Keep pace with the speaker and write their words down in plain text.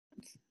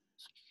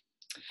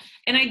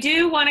And I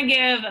do want to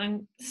give,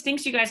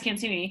 stinks you guys can't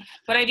see me,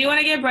 but I do want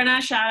to give Brenna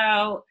a shout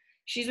out.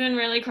 She's been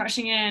really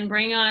crushing it and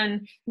bringing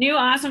on new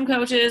awesome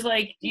coaches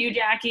like you,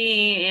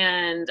 Jackie.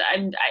 And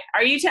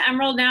are you to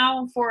Emerald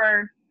now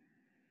for?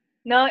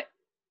 Not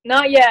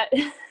yet.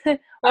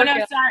 Oh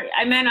no, sorry.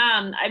 I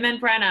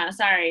meant Brenna.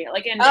 Sorry.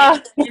 Like in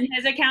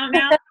his account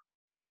now.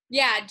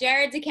 Yeah,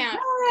 Jared's account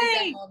is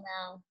Emerald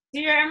now.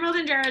 So you're Emerald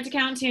and Jared's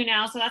account too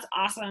now, so that's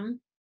awesome.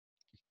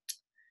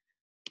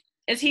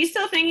 Is he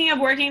still thinking of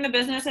working the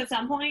business at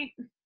some point?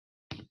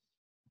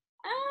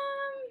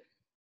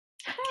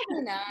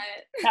 Probably not.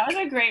 That was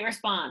a great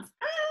response.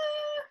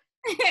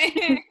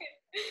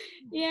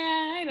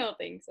 Yeah, I don't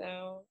think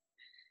so.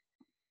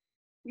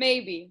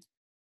 Maybe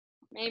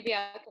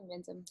I'll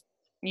convince him.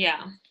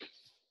 Yeah.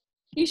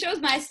 He shows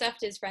my stuff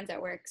to his friends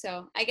at work,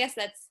 so I guess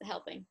that's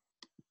helping.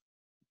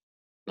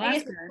 I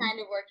guess it's kind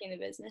of working the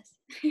business.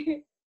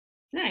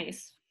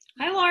 Nice.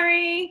 Hi,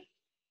 Lori.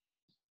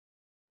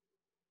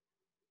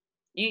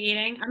 You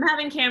eating? I'm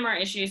having camera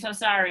issues, so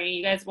sorry.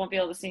 You guys won't be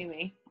able to see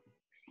me.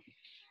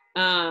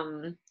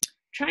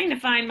 Trying to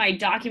find my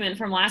document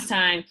from last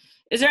time.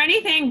 Is there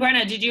anything,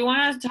 Brenna, did you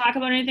want to talk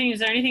about anything? Is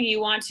there anything you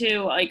want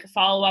to like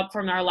follow up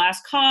from our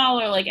last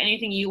call, or like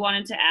anything you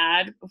wanted to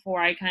add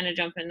before I kind of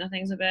jump into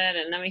things a bit,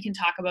 and then we can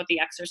talk about the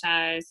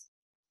exercise?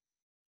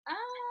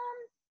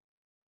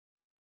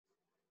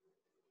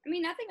 I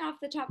mean, nothing off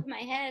the top of my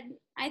head.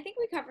 I think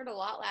we covered a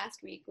lot last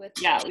week with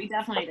we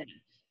definitely did.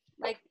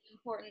 Like the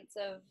importance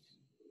of,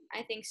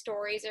 I think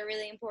stories are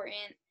really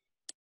important.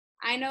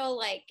 I know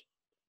like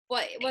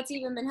what's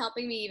even been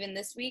helping me even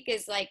this week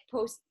is like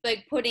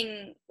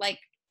putting like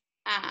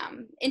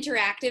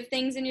interactive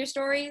things in your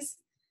stories.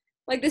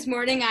 Like this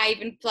morning I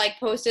even like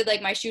posted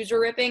like my shoes were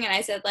ripping and I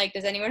said like,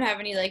 does anyone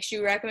have any like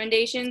shoe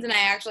recommendations? And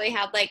I actually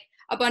had like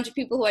a bunch of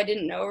people who I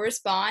didn't know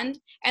respond.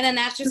 And then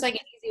that's just like an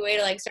easy way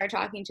to like start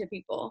talking to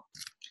people.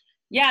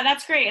 Yeah,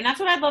 that's great. And that's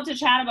what I'd love to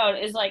chat about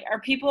is like,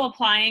 are people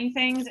applying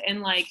things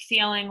and like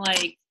feeling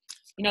like,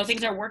 you know,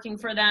 things are working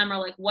for them, or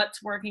like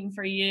what's working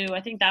for you?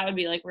 I think that would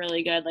be like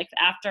really good. Like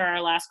after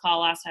our last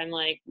call last time,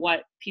 like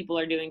what people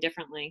are doing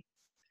differently.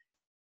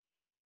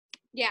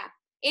 Yeah.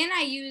 And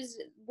I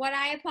used what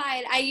I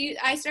applied.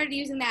 I started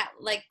using that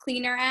like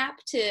cleaner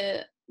app to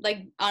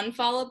like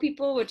unfollow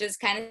people, which is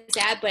kind of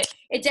sad, but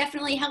it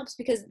definitely helps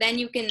because then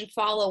you can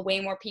follow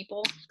way more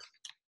people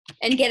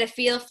and get a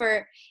feel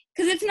for,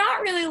 because it's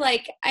not really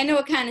like, I know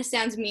it kind of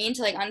sounds mean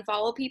to like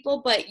unfollow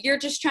people, but you're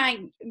just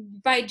trying,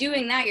 by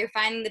doing that, you're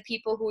finding the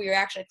people who you're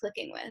actually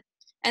clicking with.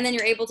 And then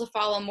you're able to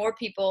follow more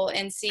people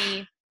and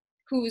see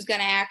who's going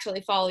to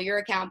actually follow your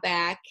account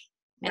back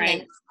and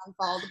then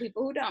unfollow the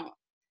people who don't.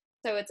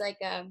 So it's like,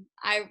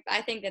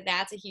 I think that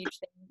that's a huge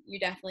thing you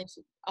definitely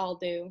should all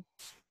do.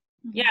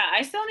 Yeah,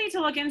 I still need to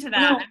look into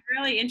that. I'm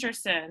really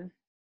interested.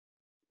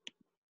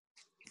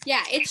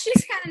 Yeah, it's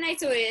just kind of nice.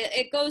 So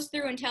it goes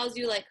through and tells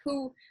you like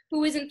who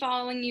isn't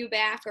following you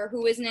back, or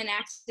who isn't an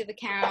active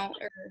account,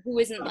 or who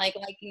isn't like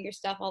liking your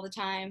stuff all the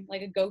time,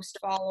 like a ghost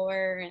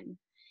follower. And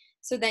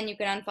so then you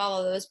can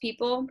unfollow those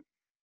people.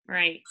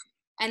 Right.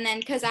 And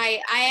then because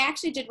I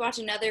actually did watch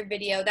another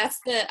video. That's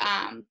the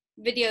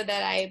video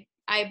that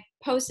I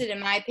posted in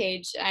my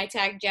page. I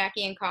tagged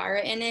Jackie and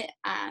Cara in it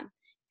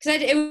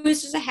because it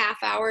was just a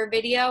half-hour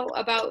video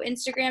about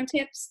Instagram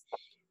tips.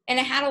 And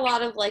it had a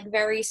lot of like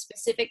very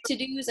specific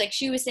to-dos. Like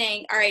she was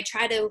saying, all right,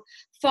 try to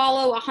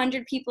follow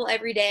 100 people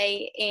every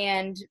day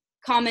and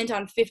comment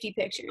on 50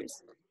 pictures,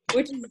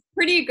 which is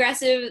pretty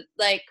aggressive.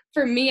 Like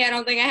for me, I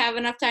don't think I have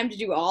enough time to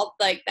do all,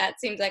 like that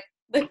seems like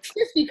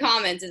 50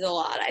 comments is a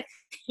lot, I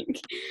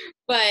think.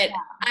 But yeah.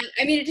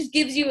 I mean, it just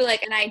gives you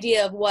like an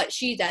idea of what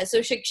she does.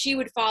 So she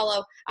would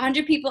follow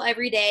 100 people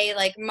every day,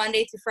 like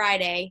Monday to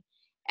Friday.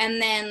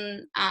 And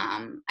then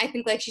I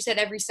think like she said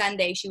every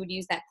Sunday she would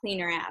use that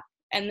cleaner app.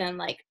 And then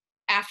like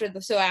after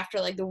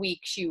like the week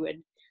she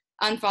would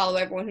unfollow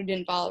everyone who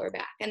didn't follow her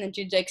back, and then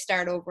she'd like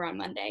start over on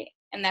Monday.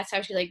 And that's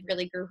how she like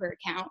really grew her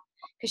account,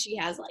 because she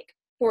has like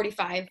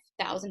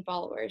 45,000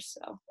 followers.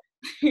 So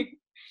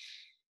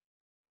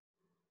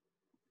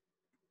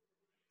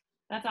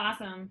that's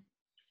awesome.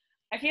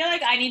 I feel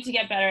like I need to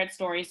get better at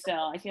stories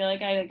still. I feel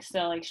like I like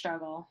still like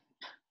struggle.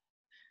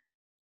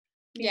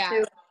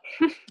 Yeah.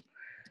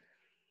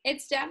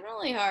 It's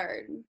definitely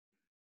hard.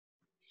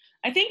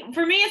 I think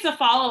for me it's a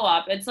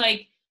follow-up. It's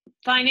like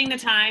finding the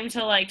time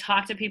to like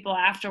talk to people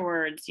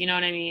afterwards. You know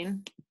what I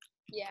mean?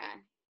 Yeah.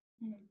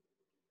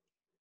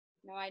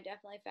 No, I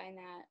definitely find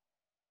that.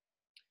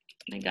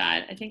 My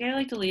God, I think I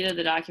like deleted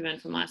the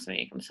document from last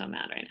week. I'm so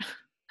mad right now.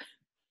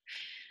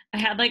 I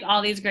had like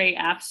all these great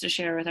apps to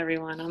share with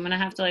everyone. I'm gonna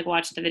have to like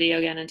watch the video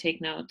again and take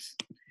notes.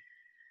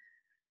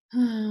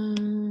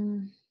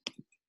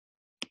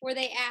 Were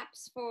they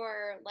apps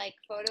for like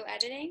photo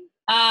editing?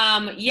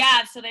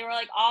 Yeah, so they were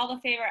like all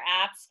the favorite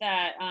apps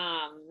that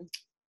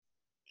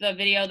the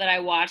video that I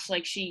watched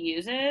like she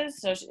uses.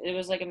 So it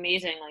was like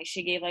amazing. Like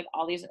she gave like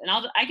all these, and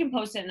I can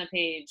post it in the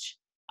page.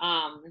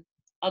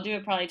 I'll do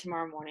it probably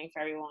tomorrow morning for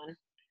everyone.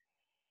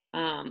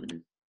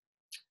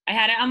 I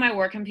had it on my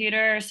work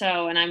computer,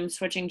 so, and I'm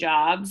switching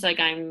jobs. Like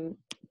I'm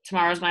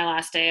tomorrow's my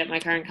last day at my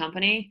current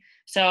company.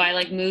 So I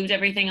like moved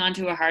everything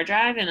onto a hard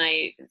drive, and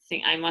I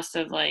think I must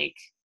have like,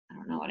 I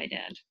don't know what I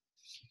did.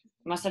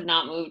 I must have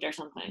not moved or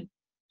something,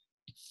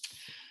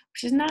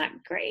 which is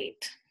not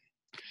great.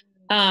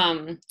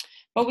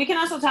 But we can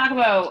also talk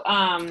about,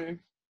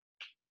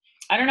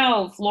 I don't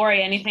know,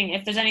 Lori,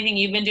 if there's anything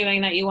you've been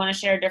doing that you want to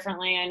share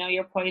differently. I know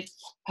your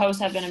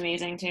posts have been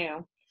amazing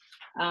too.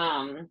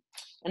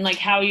 And like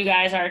how you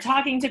guys are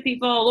talking to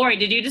people. Lori,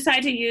 did you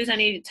decide to use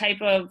any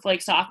type of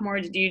like sophomore?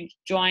 Did you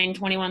join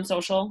 21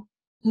 Social?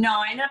 No,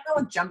 I ended up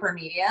going with Jumper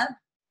Media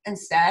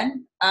instead.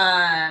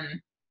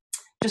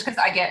 Just because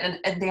they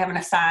give you an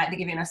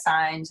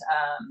assigned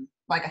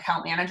like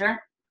account manager.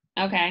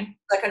 Okay.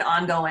 Like an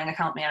ongoing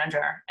account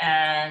manager,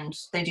 and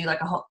they do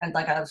like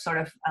a sort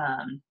of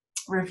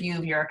review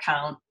of your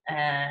account,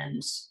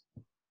 and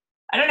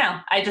I don't know.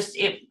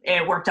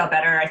 It worked out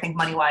better, I think,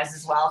 money wise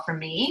as well for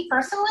me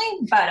personally.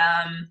 But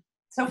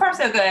so far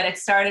so good. It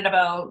started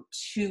about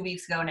 2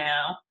 weeks ago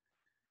now.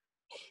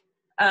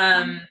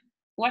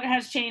 What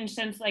has changed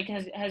since like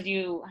has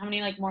you, how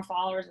many like more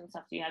followers and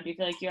stuff do you have? Do you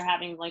feel like you're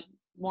having like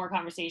more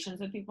conversations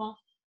with people?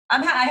 I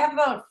have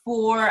about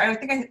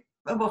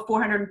about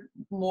 400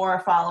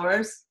 more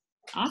followers.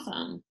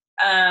 Awesome.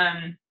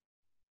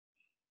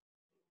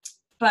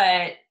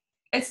 But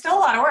it's still a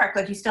lot of work.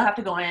 Like you still have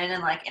to go in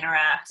and like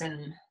interact,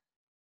 and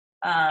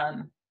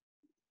some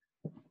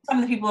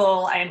of the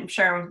people, I'm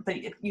sure that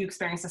you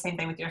experience the same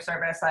thing with your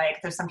service.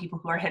 Like there's some people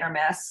who are hit or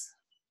miss.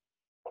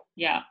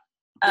 Yeah.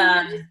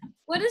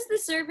 What does the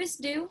service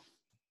do?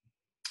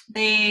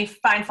 They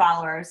find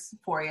followers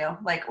for you,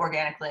 like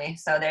organically.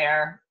 So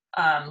they're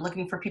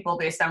looking for people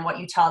based on what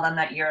you tell them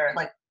that you're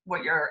like,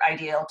 what your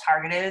ideal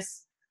target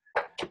is.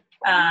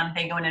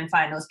 They go in and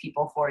find those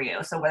people for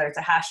you. So whether it's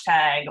a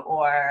hashtag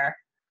or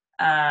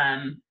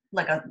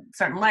like a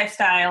certain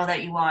lifestyle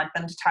that you want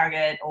them to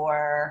target,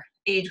 or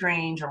age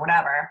range or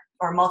whatever,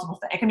 or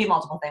it can be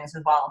multiple things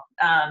as well.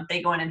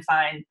 They go in and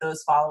find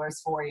those followers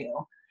for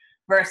you,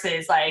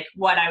 versus like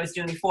what I was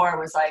doing before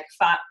was like,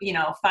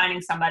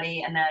 finding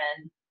somebody and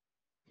then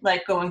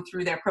like going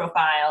through their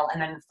profile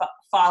and then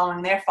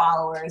following their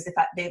followers if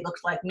they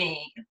looked like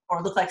me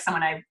or looked like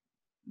someone I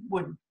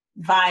would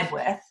vibe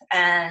with,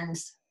 and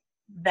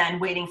then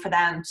waiting for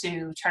them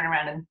to turn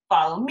around and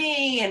follow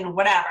me and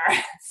whatever.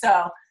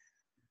 So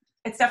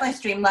it's definitely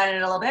streamlined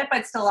it a little bit, but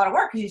it's still a lot of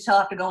work because you still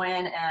have to go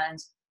in and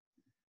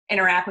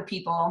interact with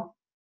people.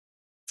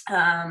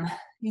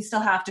 You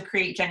still have to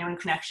create genuine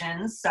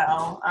connections.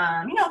 So,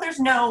 there's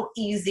no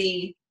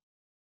easy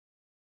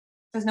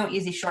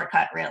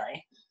shortcut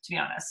really, to be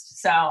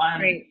honest. So,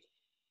 Great.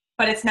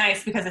 But it's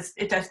nice because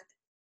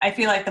I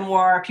feel like the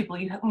more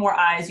more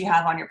eyes you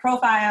have on your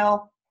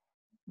profile,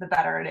 the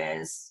better it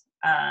is.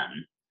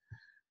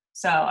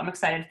 So I'm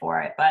excited for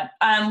it. But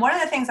one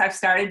of the things I've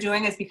started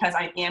doing is, because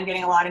I am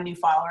getting a lot of new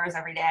followers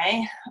every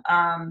day,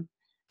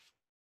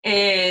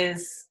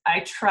 is I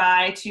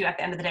try to, at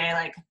the end of the day,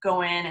 like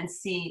go in and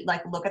see,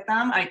 like look at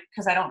them.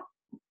 Because I don't,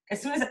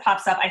 as soon as it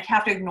pops up, I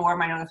have to ignore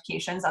my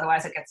notifications.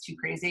 Otherwise it gets too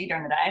crazy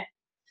during the day.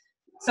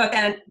 So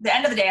at the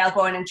end of the day, I'll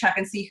go in and check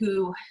and see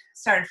who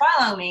started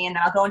following me, and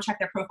then I'll go and check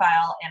their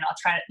profile, and I'll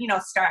try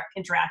to, start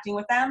interacting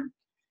with them.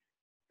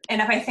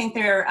 And if I think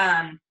they're,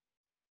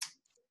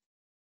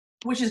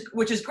 which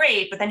is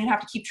great, but then you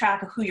have to keep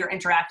track of who you're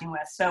interacting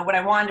with. So what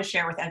I wanted to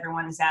share with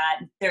everyone is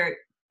that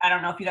I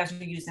don't know if you guys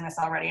are using this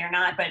already or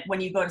not, but when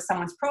you go to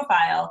someone's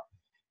profile,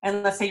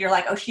 and let's say you're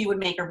like, oh, she would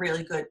make a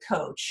really good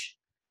coach.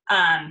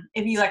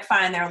 If you like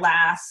find their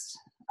last,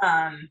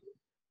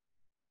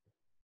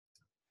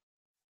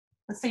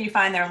 let's say you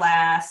find their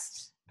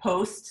last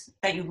post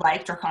that you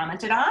liked or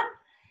commented on,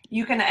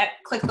 you can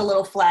click the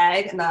little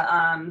flag in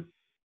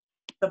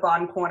the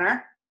bottom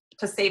corner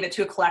to save it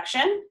to a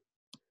collection.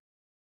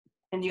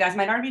 And you guys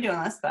might already be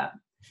doing this, but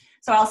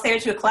so I'll save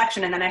it to a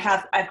collection, and then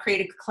I've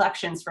created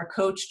collections for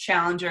coach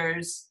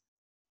challengers,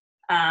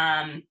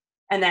 and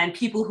then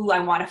people who I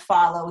want to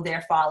follow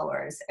their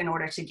followers in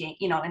order to gain,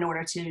 in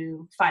order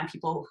to find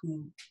people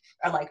who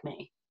are like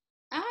me.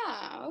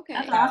 Ah, okay.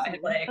 That's So awesome.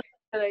 like, That's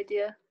a good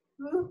idea.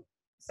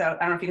 so I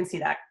don't know if you can see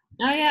that.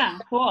 Oh yeah,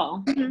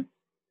 cool. Mhm.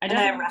 And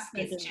I have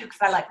recipes too, because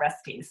I like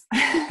recipes.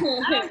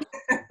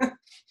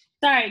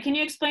 Sorry, can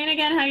you explain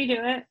again how you do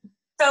it?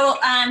 So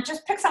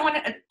just pick someone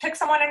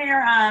in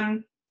your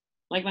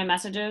Like my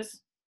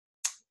messages?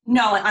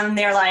 no, on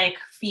their like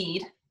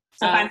feed.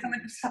 So Oh. find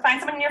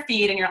someone in your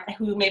feed, and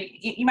who maybe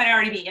you might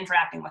already be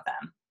interacting with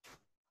them.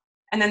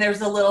 And then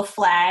there's a little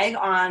flag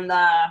on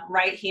the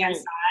right hand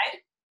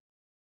side.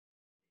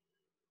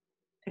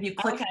 If you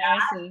click Okay,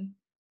 that,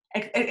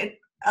 I see.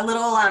 a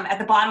little at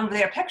the bottom of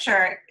their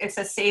picture, it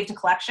says save to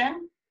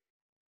collection.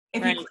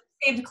 If Right. you click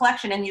save to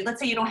collection, and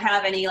let's say you don't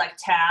have any like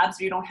tabs,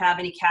 or you don't have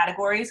any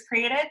categories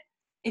created,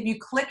 if you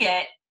click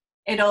it,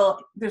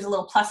 there's a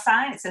little plus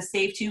sign. It says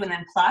save to and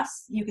then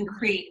plus. You can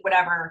create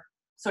whatever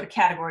sort of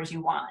categories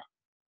you want.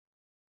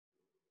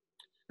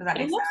 Does that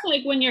make It sense? looks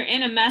like when you're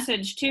in a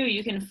message too,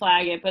 you can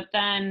flag it, but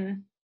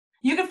then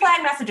You can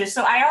flag messages.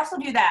 So I also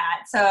do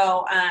that.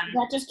 So does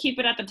that just keep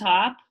it at the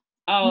top?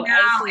 Oh, No,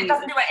 I see. it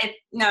doesn't do it.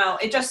 No,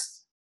 it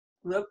just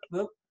whoop,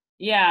 whoop.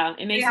 Yeah,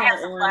 it makes It it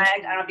has a orange.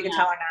 flag. I don't know if you can Yeah.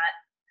 tell or not.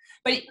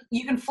 But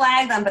you can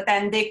flag them, but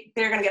then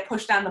they're going to get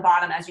pushed down the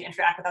bottom as you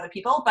interact with other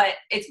people. But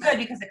it's good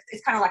because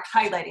it's kind of like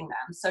highlighting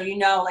them. So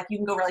like you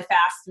can go really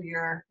fast through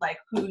your like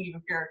who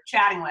you're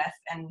chatting with,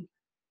 and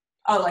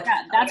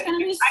That's gonna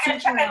be I gotta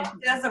check out super.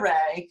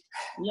 Desiree.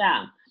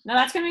 Yeah, no,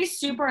 that's gonna be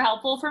super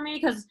helpful for me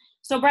because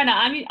so Brenda,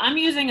 I'm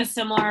using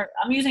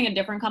a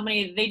different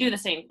company. They do the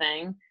same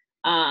thing.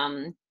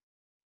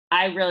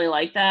 I really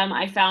like them.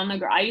 I found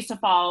I used to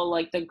follow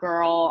like the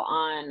girl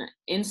on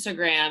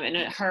Instagram, and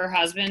her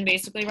husband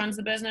basically runs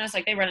the business.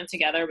 Like they run it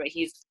together, but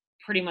he's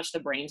pretty much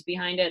the brains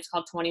behind it. It's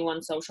called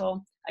 21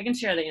 Social. I can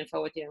share the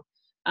info with you.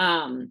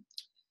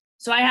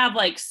 So I have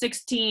like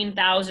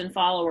 16,000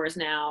 followers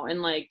now,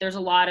 and like there's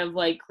a lot of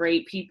like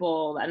great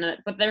people,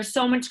 but there's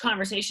so much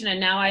conversation,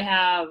 and now I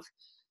have.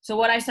 So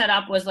what I set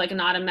up was like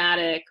an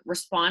automatic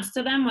response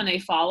to them when they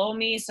follow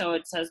me. So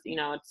it says,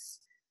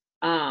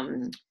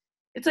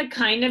 it's like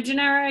kind of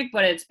generic,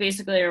 but it's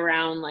basically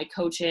around like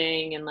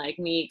coaching and like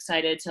me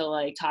excited to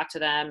like talk to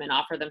them and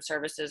offer them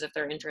services if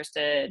they're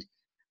interested.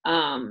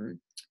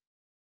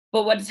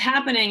 But what's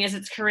happening is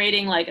it's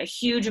creating like a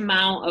huge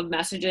amount of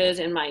messages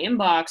in my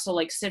inbox. So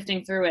like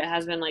sifting through it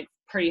has been like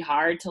pretty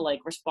hard to like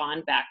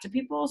respond back to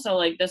people. So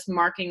like this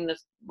marking the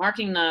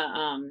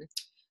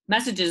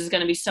messages is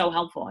going to be so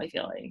helpful, I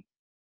feel like.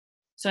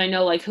 So I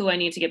know like who I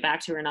need to get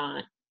back to or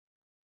not.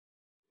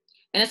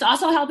 And it's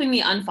also helping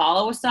me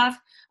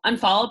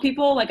unfollow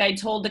people. Like I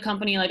told the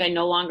company, like I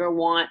no longer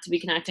want to be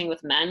connecting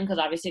with men because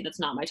obviously that's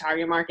not my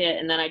target market.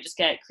 And then I just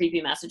get creepy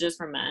messages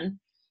from men.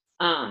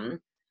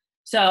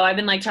 So I've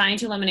been like trying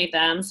to eliminate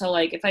them. So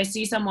like if I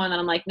see someone that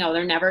I'm like, no,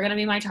 they're never going to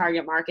be my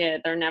target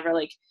market. They're never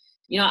like,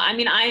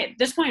 at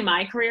this point in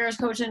my career as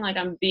coaching, like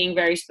I'm being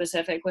very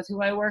specific with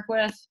who I work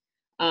with.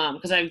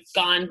 Because I've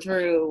gone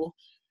through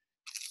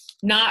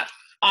not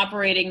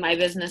operating my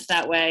business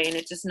that way, and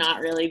it's just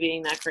not really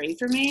being that great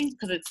for me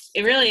because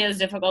it really is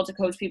difficult to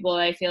coach people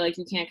that I feel like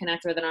you can't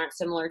connect with and aren't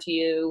similar to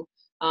you,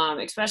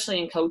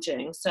 especially in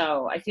coaching.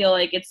 So I feel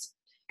like it's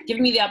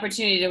giving me the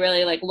opportunity to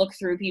really like look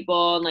through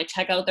people and like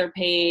check out their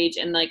page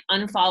and like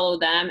unfollow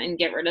them and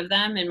get rid of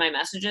them in my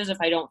messages if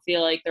I don't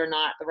feel like they're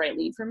not the right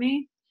lead for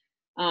me.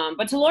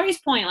 But to Lori's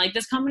point, like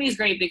this company is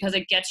great because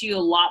it gets you a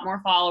lot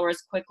more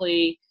followers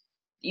quickly.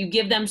 You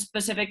give them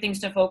specific things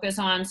to focus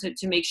on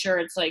to make sure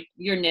it's like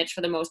your niche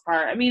for the most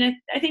part. I mean,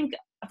 I think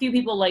a few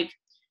people like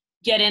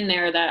get in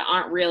there that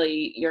aren't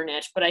really your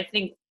niche, but I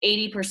think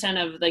 80%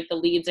 of like the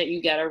leads that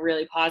you get are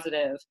really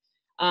positive.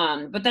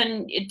 But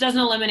then it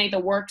doesn't eliminate the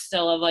work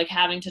still of like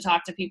having to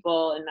talk to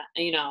people and,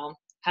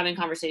 having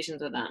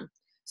conversations with them.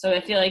 So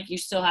I feel like you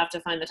still have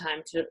to find the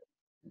time to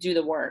do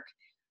the work,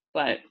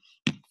 but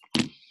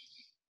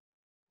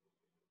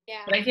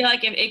Yeah. But I feel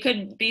like it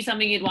could be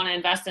something you'd want to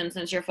invest in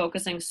since you're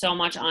focusing so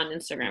much on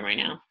Instagram right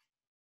now.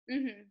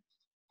 Mhm.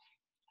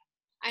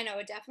 I know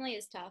it definitely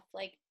is tough.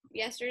 Like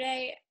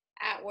yesterday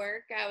at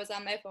work, I was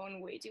on my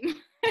phone way too much.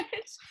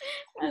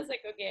 I was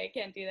like, okay, I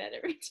can't do that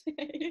every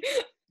day.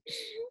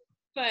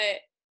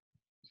 But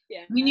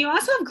yeah. I mean, you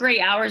also have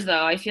great hours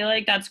though. I feel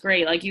like that's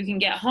great. Like you can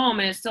get home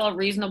and it's still a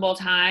reasonable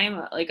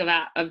time, like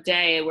of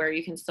day where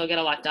you can still get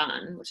a lot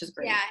done, which is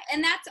great. Yeah,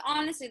 and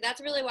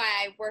that's really why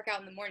I work out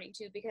in the morning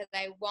too, because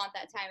I want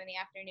that time in the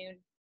afternoon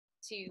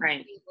to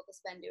be able to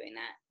spend doing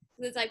that.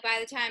 So it's like by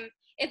the time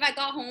if I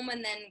got home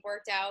and then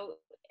worked out,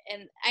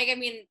 and I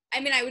mean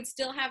I would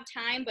still have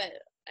time, but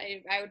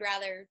I would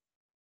rather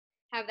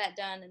have that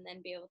done and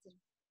then be able to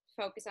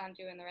focus on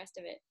doing the rest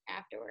of it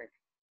after work.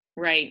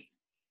 Right.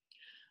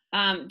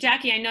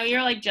 Jackie, I know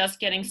you're like just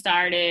getting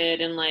started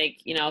and like,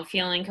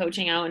 feeling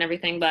coaching out and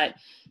everything, but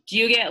do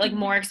you get like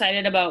more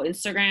excited about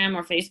Instagram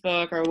or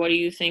Facebook, or what do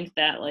you think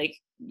that like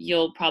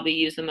you'll probably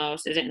use the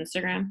most? Is it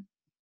Instagram?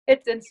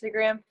 It's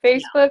Instagram.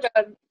 Facebook,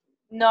 I'm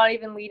not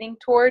even leaning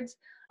towards.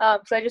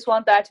 So I just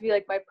want that to be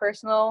like my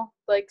personal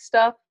like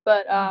stuff.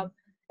 But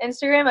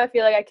Instagram, I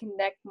feel like I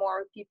connect more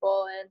with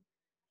people, and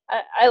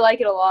I like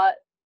it a lot.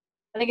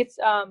 I think it's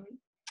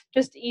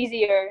just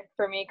easier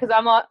for me because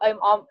I'm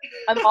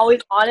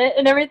always on it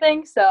and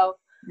everything. So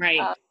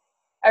right.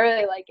 I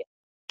really like it.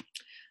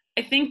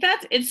 I think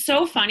it's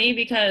so funny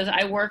because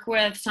I work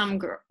with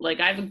I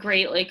have a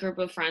great like group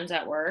of friends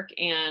at work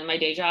and my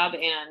day job,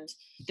 and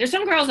there's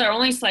some girls that are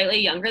only slightly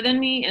younger than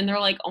me, and they're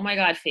like, oh my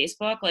God,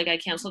 Facebook, like I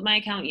canceled my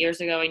account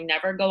years ago. I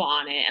never go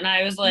on it. And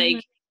I was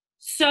like,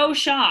 so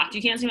shocked.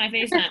 You can't see my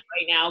face right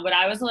now, but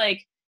I was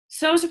like,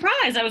 so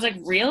surprised. I was like,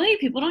 really?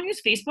 People don't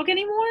use Facebook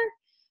anymore?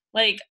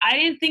 Like, I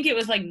didn't think it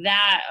was like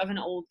that of an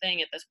old thing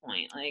at this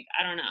point. Like,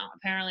 I don't know.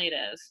 Apparently it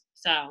is.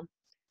 So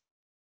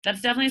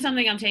that's definitely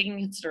something I'm taking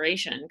into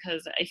consideration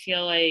because I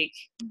feel like.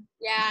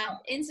 Yeah,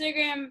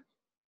 Instagram.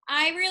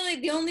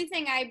 The only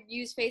thing I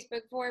use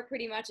Facebook for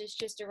pretty much is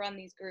just to run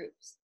these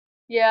groups.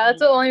 Yeah,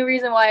 that's the only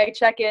reason why I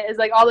check it is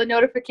like all the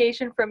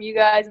notification from you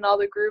guys and all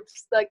the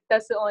groups. Like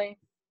that's the only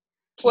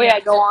way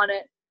I go on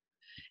it.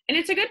 And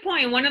it's a good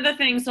point. One of the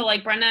things, so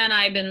like Brenda and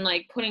I have been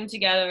like putting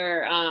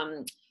together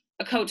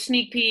a coach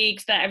sneak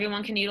peeks that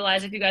everyone can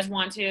utilize if you guys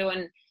want to.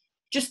 And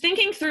just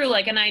thinking through,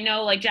 like, and I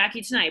know, like,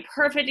 Jackie tonight,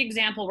 perfect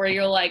example where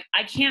you're like,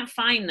 I can't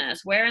find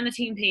this. Where in the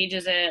team page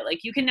is it? Like,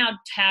 you can now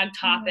tag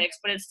topics,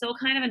 but it's still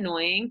kind of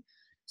annoying.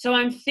 So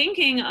I'm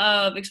thinking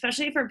of,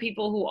 especially for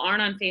people who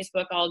aren't on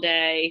Facebook all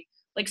day,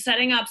 like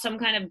setting up some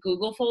kind of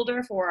Google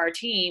folder for our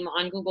team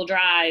on Google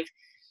Drive,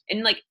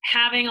 and like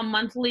having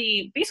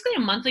basically a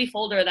monthly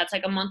folder that's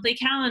like a monthly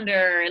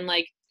calendar and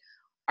like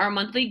our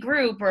monthly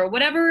group or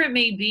whatever it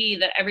may be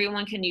that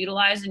everyone can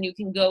utilize, and you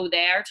can go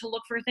there to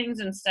look for things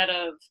instead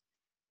of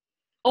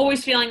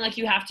always feeling like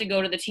you have to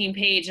go to the team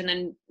page and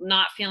then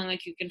not feeling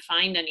like you can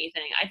find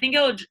anything. I think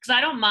it'll, because I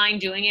don't mind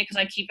doing it because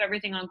I keep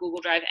everything on Google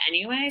Drive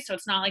anyway, so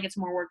it's not like it's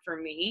more work for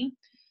me.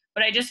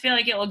 But I just feel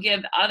like it will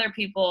give other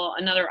people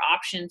another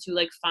option to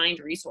like find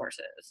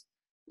resources.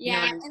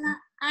 Yeah, You know what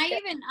I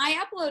mean? and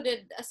I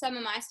uploaded some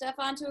of my stuff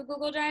onto a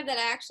Google Drive that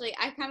I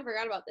kind of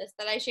forgot about this,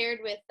 that I shared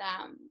with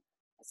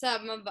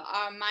some of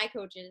my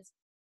coaches,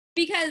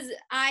 because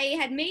I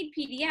had made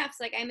PDFs.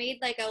 Like I made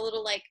like a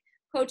little like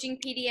coaching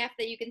PDF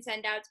that you can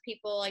send out to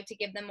people, like to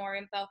give them more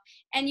info.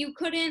 And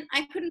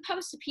I couldn't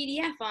post a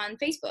PDF on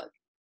Facebook.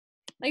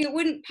 Like it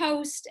wouldn't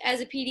post as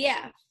a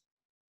PDF.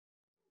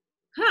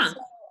 Huh.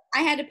 So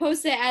I had to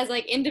post it as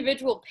like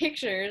individual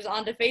pictures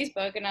onto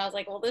Facebook, and I was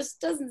like, well, this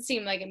doesn't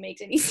seem like it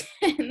makes any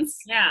sense.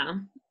 Yeah.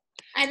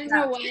 I didn't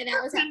know why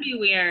that was It can be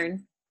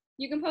weird.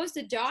 You can post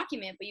a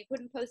document, but you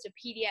couldn't post a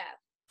PDF.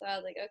 So I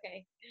was like,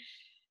 okay.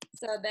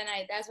 So then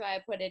that's why I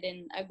put it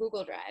in a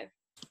Google Drive.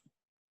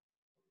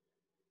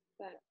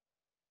 But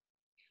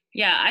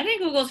Yeah, I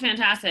think Google's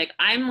fantastic.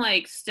 I'm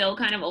like still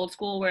kind of old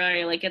school where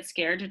I like get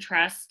scared to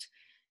trust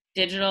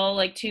digital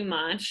like too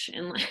much,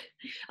 and like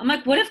I'm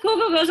like, what if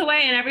Google goes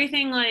away and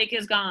everything like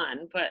is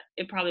gone? But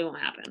it probably won't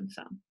happen,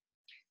 so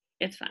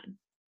it's fine.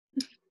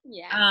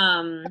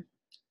 yeah.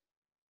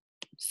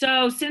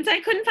 So since I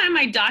couldn't find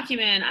my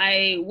document,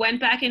 I went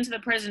back into the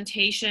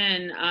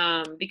presentation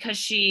because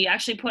she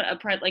actually put a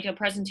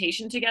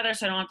presentation together,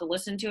 so I don't have to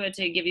listen to it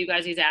to give you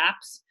guys these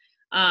apps.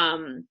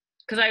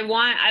 Because I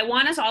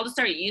want us all to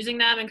start using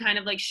them and kind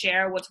of like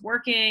share what's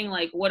working,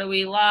 like what do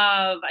we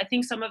love. I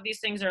think some of these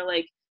things are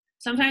like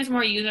sometimes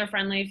more user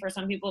friendly for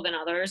some people than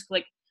others.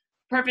 Like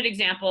perfect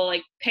example,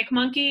 like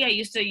PicMonkey, I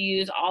used to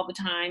use all the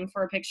time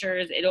for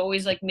pictures. It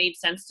always like made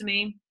sense to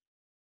me.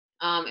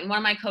 And one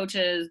of my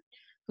coaches,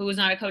 who is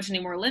not a coach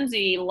anymore,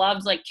 Lindsay,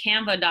 loves like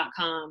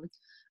Canva.com.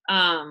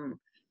 And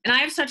I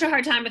have such a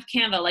hard time with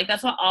Canva. Like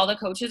that's what all the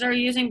coaches are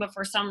using, but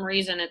for some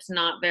reason it's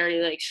not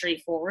very like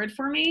straightforward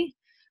for me.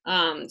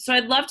 So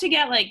I'd love to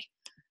get like,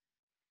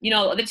 you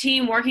know, the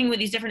team working with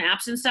these different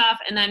apps and stuff.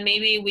 And then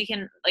maybe we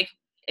can like,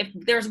 if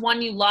there's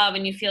one you love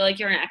and you feel like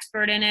you're an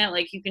expert in it,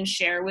 like you can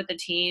share with the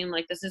team,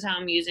 like this is how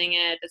I'm using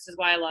it. This is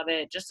why I love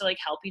it, just to like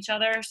help each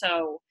other.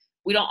 So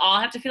we don't all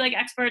have to feel like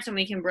experts, and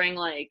we can bring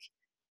like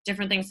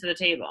different things to the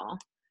table.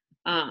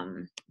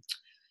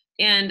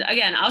 And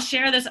again, I'll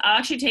share this. I'll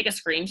actually take a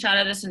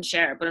screenshot of this and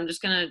share it, but I'm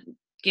just going to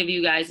give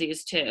you guys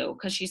these too.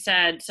 Cause she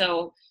said,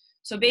 so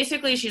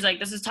basically she's like,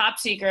 this is top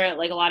secret.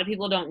 Like a lot of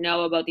people don't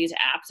know about these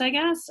apps, I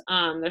guess.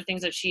 They're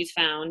things that she's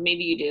found.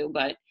 Maybe you do,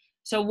 but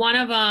so one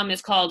of them is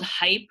called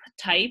Hype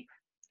Type.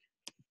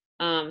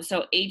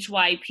 So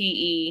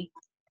HYPETYPE.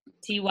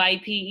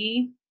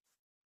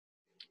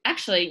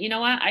 Actually, you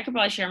know what? I could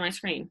probably share my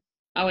screen.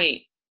 Oh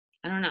wait,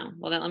 I don't know.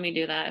 Well, then let me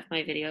do that if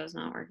my video is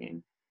not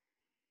working.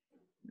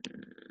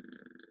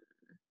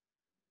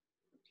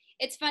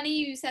 It's funny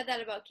you said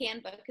that about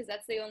Canva, because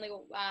that's the only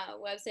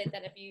website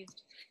that I've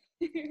used.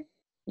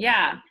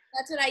 Yeah.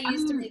 That's what I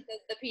use to make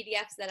the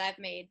PDFs that I've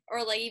made,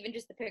 or like even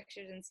just the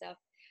pictures and stuff.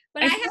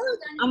 But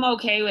I'm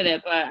okay with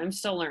it, but I'm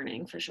still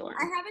learning for sure.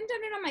 I haven't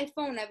done it on my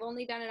phone. I've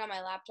only done it on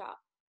my laptop.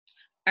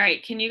 All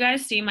right. Can you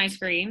guys see my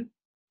screen?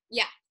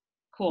 Yeah.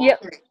 Cool.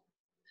 Yep.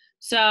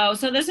 So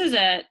this is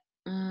it.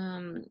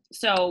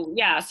 So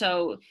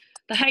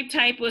the Hype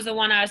Type was the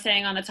one I was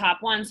saying on the top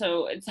one.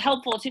 So it's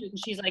helpful too,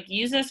 because she's like,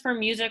 use this for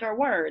music or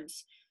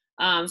words.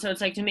 So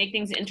it's like to make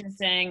things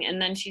interesting. And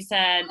then she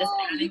said,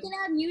 you can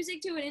add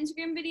music to an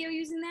Instagram video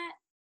using that?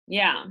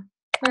 Yeah.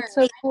 That's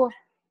so cool.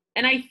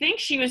 And I think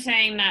she was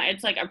saying that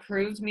it's like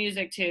approved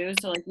music too.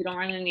 So like you don't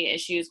run into any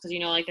issues, because you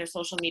know, like there's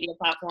social media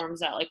platforms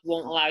that like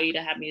won't allow you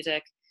to have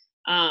music.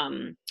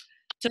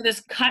 So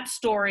this cut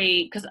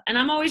story, and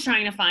I'm always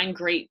trying to find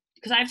great,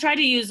 because I've tried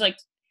to use like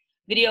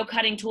video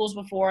cutting tools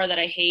before that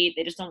I hate.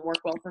 They just don't work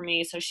well for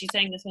me. So she's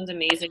saying this one's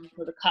amazing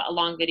for to cut a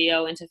long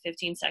video into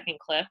 15-second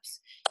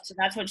clips. So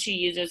that's what she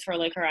uses for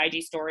like her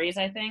IG stories,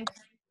 I think,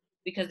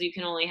 because you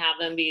can only have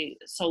them be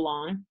so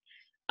long.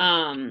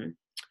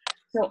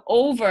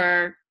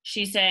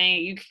 She's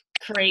saying you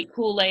create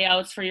cool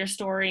layouts for your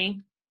story.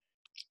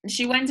 And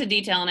she went into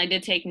detail, and I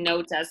did take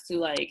notes as to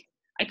like,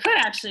 I could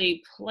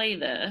actually play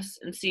this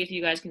and see if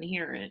you guys can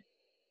hear it.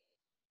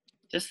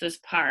 Just this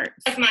part.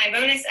 Of my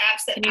bonus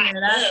apps that I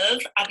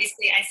love,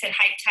 obviously I said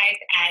Hype Type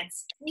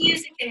adds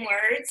music and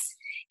words.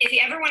 If you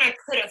ever want to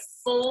put a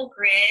full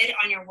grid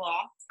on your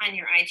wall, on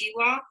your IG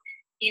wall,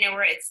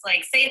 where it's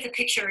like, say it's a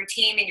picture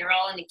routine and you're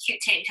all in the cute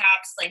tank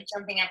tops, like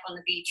jumping up on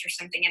the beach or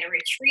something at a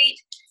retreat.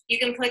 You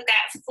can put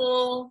that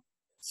full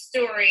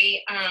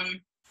story,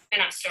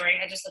 not story,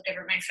 I just looked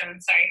over at my phone,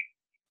 sorry.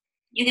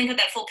 You can put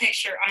that full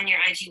picture on your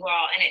IG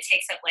wall, and it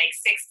takes up like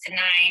 6 to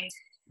 9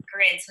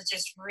 grids, which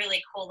is really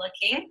cool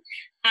looking.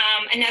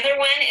 Another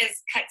one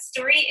is cut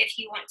story. If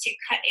you want to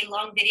cut a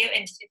long video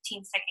into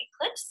 15-second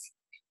clips,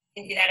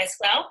 you can do that as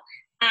well.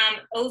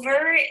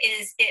 Over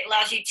it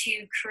allows you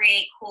to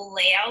create cool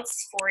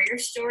layouts for your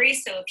story.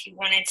 So if you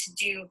wanted to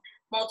do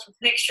multiple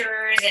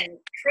pictures and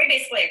create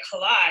basically a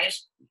collage,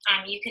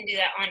 you can do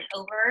that on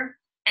Over.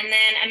 And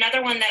then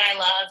another one that I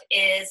love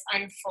is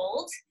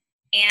Unfold.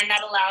 And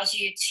that allows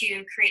you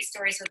to create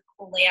stories with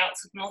cool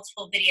layouts with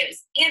multiple videos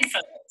and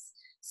photos.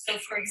 So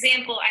for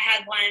example, I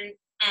had one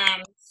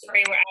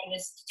story where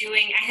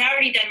I had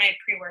already done my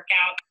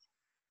pre-workout,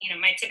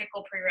 my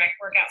typical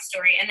pre-workout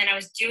story. And then I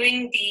was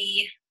doing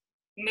the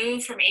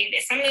move from AV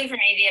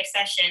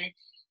Obsession,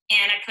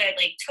 and I put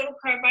like total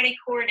body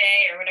core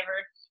day or whatever.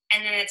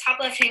 And then the top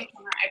left-hand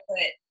corner, I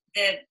put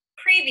the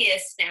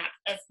previous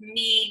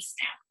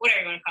whatever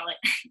you want to call it,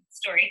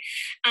 story,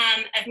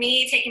 of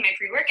me taking my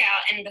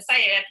pre-workout, and beside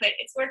it I put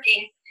it's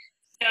working.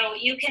 So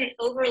you can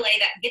overlay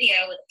that video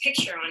with a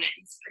picture on it.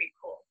 It's pretty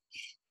cool.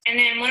 And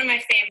then one of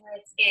my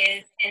favorites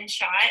is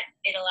InShot.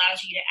 It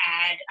allows you to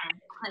add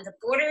tons of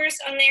borders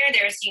on there.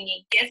 There's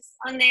unique GIFs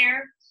on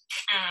there.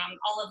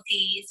 All of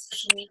the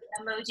social media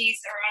emojis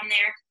are on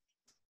there.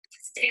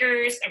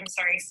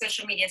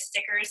 Social media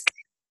stickers.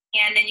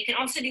 And then you can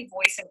also do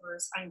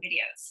voiceovers on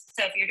videos.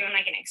 So if you're doing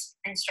like an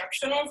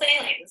instructional thing,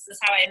 like this is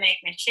how I make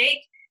my shake,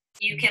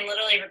 you can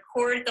literally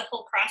record the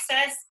whole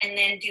process and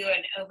then do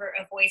a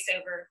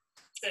voiceover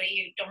so that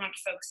you don't have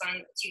to focus on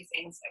 2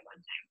 things at one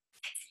time.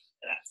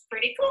 So that's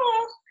pretty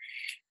cool.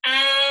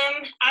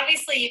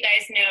 Obviously, you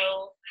guys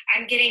know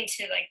I'm getting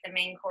to like the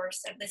main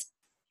course of this.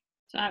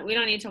 So we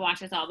don't need to watch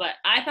this all, but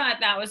I thought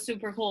that was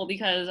super cool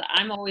because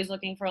I'm always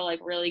looking for like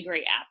really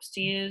great apps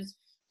to use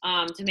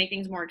to make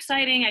things more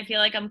exciting. I feel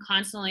like I'm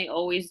constantly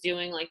always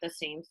doing like the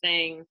same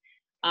thing.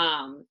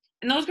 And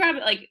those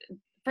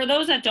for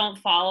those that don't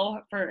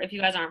follow, if you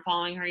guys aren't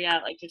following her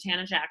yet, like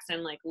Jatana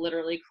Jackson like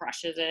literally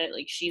crushes it.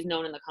 Like she's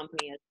known in the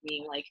company as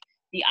being like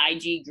the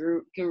IG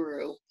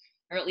guru,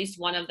 or at least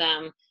one of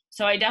them.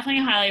 So I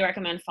definitely highly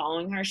recommend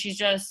following her. She's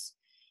just,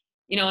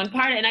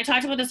 and I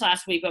talked about this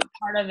last week, but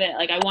part of it,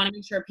 like I want to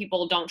make sure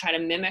people don't try to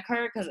mimic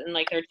her and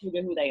like they're true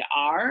to who they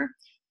are.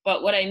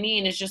 But what I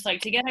mean is just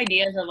like to get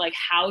ideas of like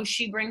how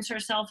she brings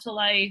herself to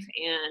life,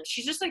 and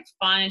she's just like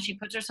fun and she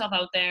puts herself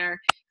out there.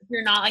 If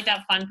you're not like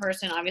that fun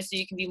person, obviously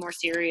you can be more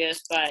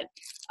serious, but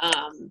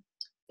I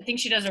think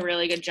she does a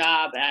really good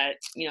job at,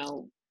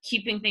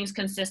 keeping things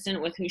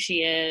consistent with who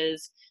she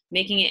is,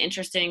 making it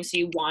interesting so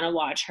you want to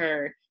watch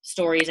her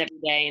stories every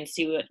day and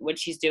see what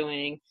she's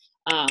doing.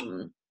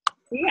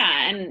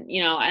 Yeah, and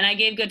and I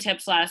gave good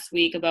tips last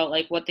week about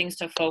like what things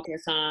to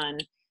focus on.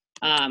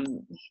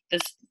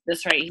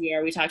 This right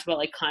here, we talked about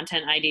like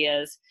content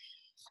ideas,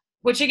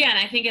 which again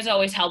I think is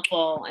always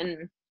helpful,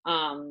 and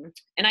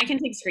I can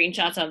take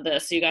screenshots of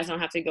this so you guys don't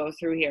have to go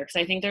through here, because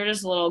I think they're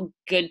just little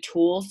good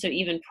tools to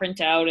even print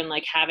out and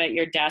like have at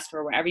your desk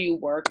or wherever you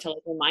work to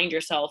like remind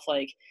yourself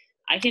like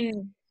I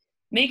can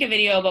make a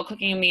video about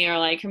cooking a meal, or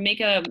like make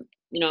a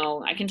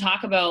I can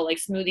talk about like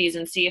smoothies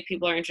and see if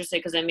people are interested,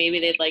 because then maybe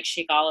they'd like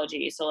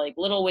Shakeology. So like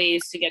little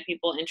ways to get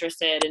people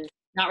interested and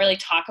not really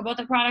talk about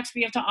the products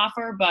we have to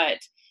offer, but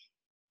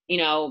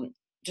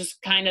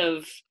just kind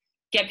of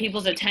get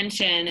people's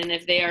attention. And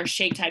if they are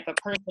shake type of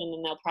person,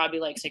 then they'll probably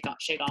like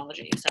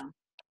Shakeology. So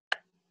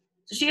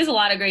she has a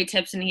lot of great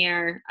tips in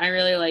here. I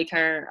really like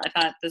her. I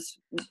thought this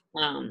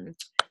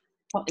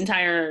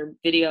entire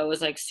video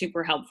was like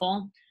super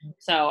helpful.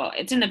 So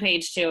it's in the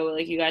page too.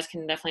 Like you guys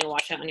can definitely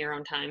watch it on your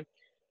own time.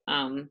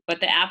 But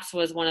the apps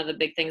was one of the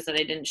big things that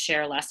I didn't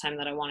share last time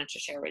that I wanted to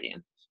share with you.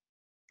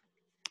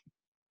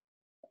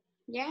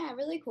 Yeah,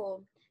 really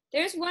cool.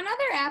 There's one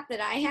other app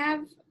that I have.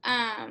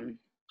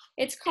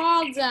 It's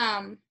called,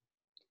 I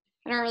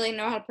don't really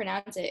know how to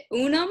pronounce it,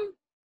 Unum,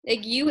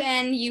 like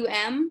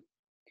UNUM.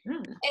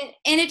 And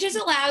it just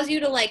allows you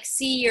to like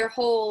see your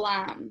whole,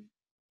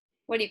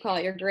 what do you call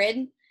it, your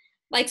grid?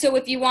 Like, so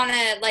if you want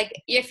to, like,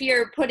 if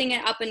you're putting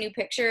it up a new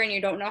picture and you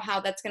don't know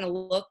how that's going to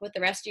look with the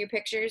rest of your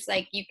pictures,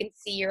 like you can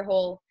see your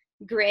whole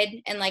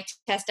grid and like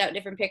test out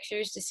different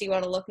pictures to see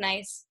what'll look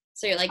nice.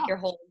 So you're like your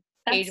whole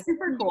page. That's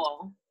super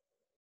cool.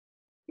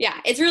 Yeah,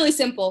 it's really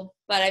simple,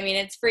 but I mean,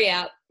 it's free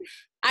out.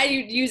 I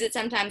use it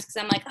sometimes because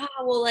I'm like,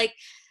 oh, well, like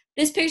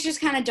this picture's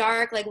kind of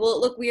dark. Like, will it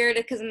look weird?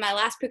 Because my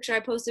last picture I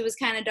posted was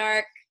kind of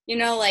dark,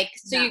 like,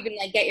 so you can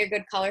like get your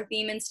good color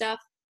theme and stuff.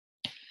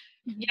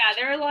 Yeah,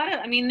 there are a lot of,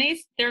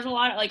 there's a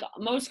lot of, like,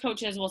 most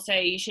coaches will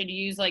say you should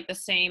use like the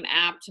same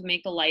app to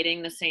make the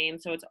lighting the same,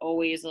 so it's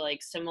always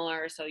like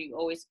similar, so you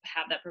always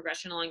have that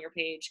progression along your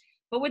page.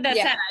 But with that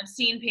said, I've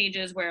seen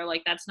pages where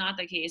like that's not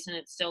the case and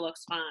it still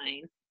looks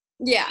fine.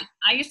 Yeah,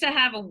 I used to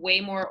have a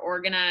way more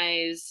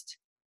organized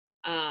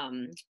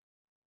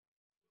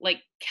like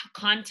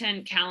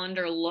content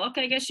calendar look,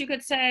 I guess you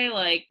could say,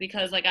 like,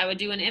 because like I would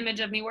do an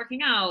image of me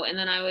working out, and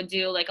then I would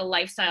do like a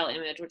lifestyle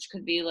image, which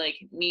could be like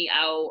me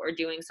out or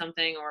doing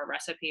something or a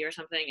recipe or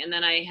something. And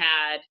then I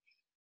had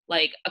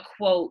like a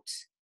quote,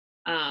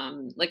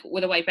 like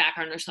with a white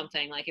background or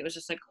something, like it was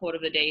just like quote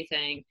of the day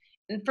thing.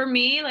 And for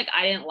me, like,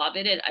 I didn't love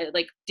it. I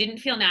like didn't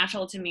feel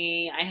natural to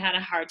me. I had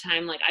a hard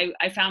time. Like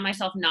I found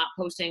myself not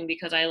posting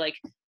because I like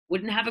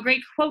wouldn't have a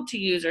great quote to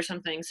use or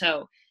something.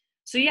 So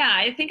yeah,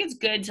 I think it's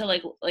good to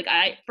like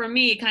for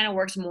me, it kind of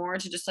works more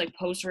to just like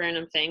post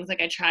random things. Like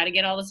I try to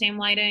get all the same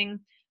lighting,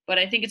 but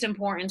I think it's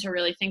important to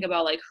really think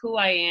about like who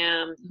I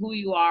am, who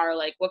you are,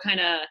 like what kind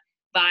of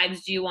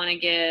vibes do you want to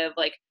give?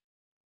 Like,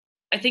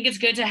 I think it's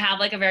good to have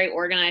like a very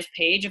organized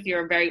page if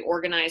you're a very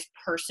organized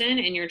person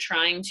and you're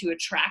trying to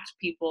attract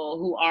people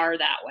who are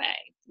that way,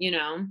 you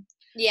know?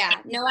 Yeah,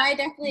 no, I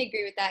definitely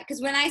agree with that.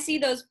 Because when I see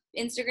those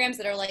Instagrams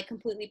that are like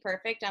completely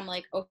perfect, I'm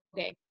like,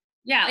 okay.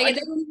 Yeah. Like, it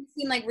doesn't even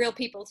seem like real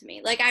people to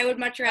me. Like, I would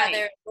much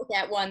rather look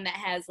at one that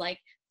has like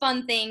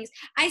fun things.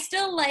 I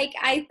still like,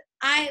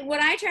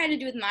 what I try to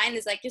do with mine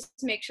is like just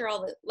to make sure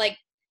all the, like,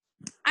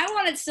 I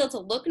want it still to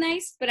look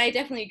nice, but I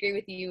definitely agree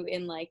with you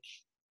in like,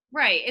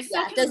 right.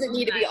 It doesn't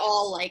need to be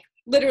all like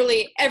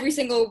literally every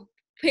single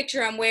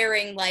picture I'm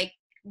wearing like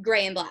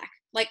gray and black.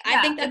 Like, yeah,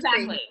 I think that's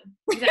exactly.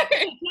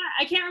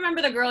 I can't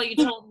remember the girl you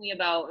told me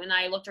about, and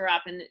I looked her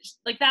up, and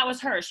like that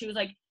was her. She was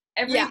like,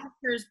 every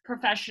picture is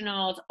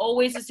professional. It's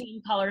always the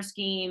same color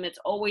scheme. It's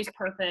always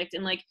perfect.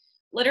 And like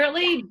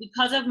literally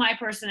because of my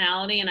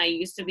personality, and I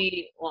used to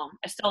be, well,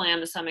 I still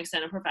am to some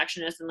extent a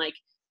perfectionist, and like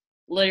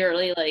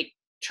literally like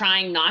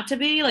trying not to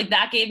be, like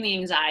that gave me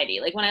anxiety.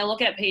 Like when I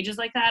look at pages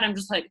like that, I'm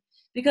just like,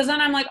 because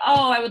then I'm like,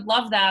 oh, I would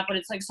love that, but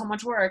it's like so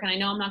much work, and I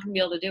know I'm not gonna be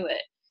able to do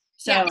it.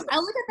 So yeah, I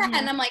look at that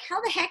and I'm like, how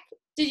the heck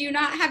did you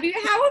not how have you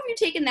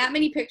taken that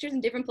many pictures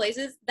in different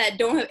places that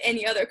don't have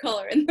any other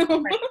color in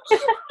them? Right.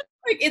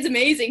 Like, it's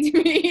amazing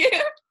to me.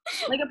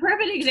 Like a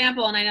perfect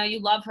example, and I know you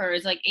love her,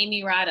 is like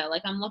Amy Rada.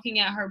 Like I'm looking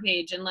at her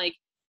page, and like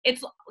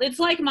it's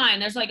like mine.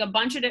 There's like a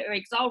bunch of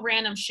it's all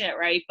random shit,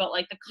 right? But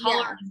like the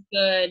color is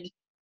good.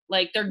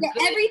 Like they're good.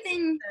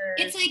 Everything.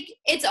 It's like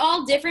it's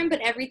all different,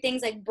 but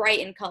everything's like bright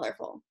and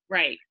colorful.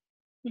 Right.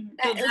 So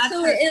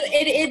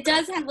it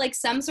does have like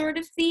some sort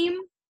of theme,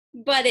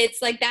 but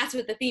it's like that's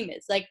what the theme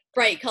is, like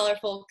bright,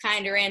 colorful,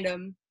 kind of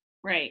random.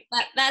 Right.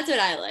 That's what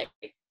I like.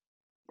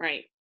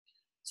 Right.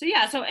 So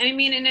yeah, so I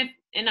mean,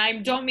 and I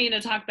don't mean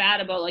to talk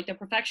bad about like the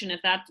perfection.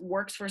 If that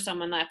works for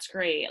someone, that's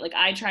great. Like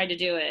I tried to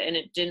do it and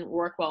it didn't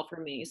work well for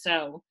me.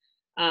 So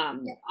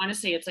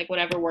honestly, it's like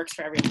whatever works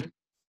for everyone.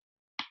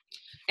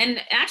 And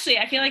actually,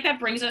 I feel like that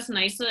brings us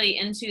nicely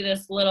into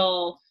this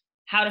little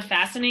How to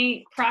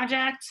Fascinate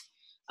project.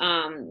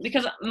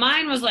 Because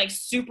mine was like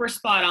super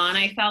spot on.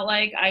 I felt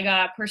like I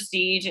got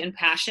prestige and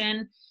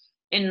passion,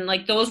 and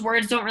like those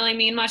words don't really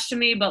mean much to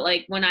me, but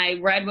like when I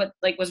read what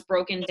like was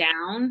broken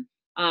down,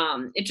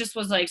 it just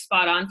was like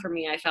spot on for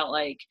me, I felt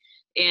like.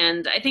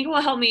 And I think it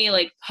will help me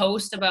like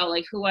post about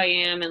like who I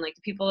am and like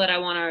the people that I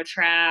want to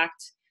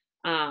attract.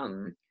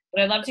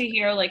 But I'd love to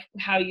hear like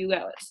how you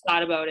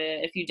thought about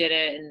it, if you did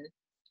it, and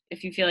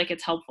if you feel like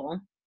it's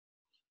helpful.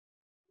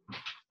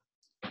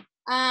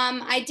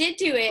 I did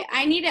do it.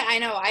 I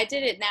know I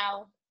did it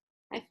now.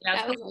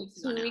 That was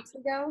like 2 weeks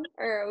ago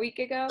or a week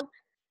ago.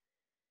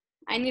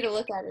 I need to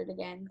look at it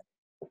again.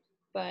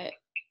 But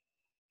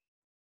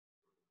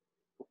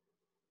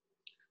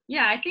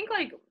yeah, I think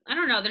like, I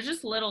don't know, there's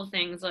just little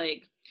things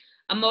like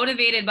I'm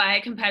motivated by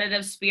a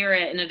competitive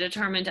spirit and a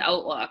determined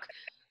outlook.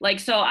 Like,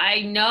 so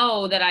I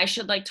know that I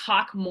should like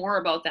talk more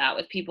about that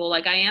with people.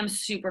 Like I am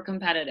super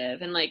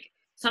competitive, and like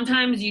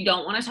sometimes you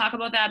don't want to talk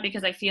about that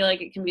because I feel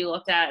like it can be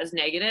looked at as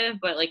negative.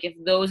 But like if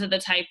those are the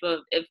type of,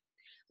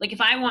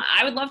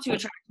 I would love to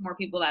attract more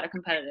people that are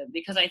competitive,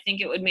 because I think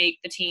it would make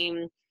the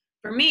team,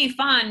 for me,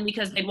 fun,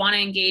 because they'd want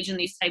to engage in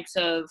these types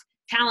of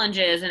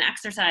challenges and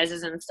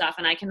exercises and stuff.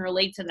 And I can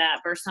relate to that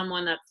versus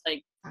someone that's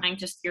like trying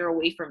to steer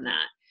away from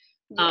that.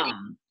 Yeah.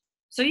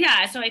 So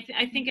yeah, so I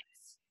think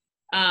it's,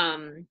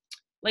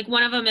 like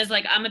one of them is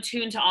like, I'm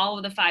attuned to all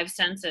of the five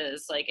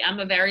senses. Like I'm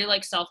a very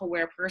like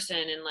self-aware person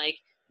and like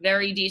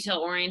very detail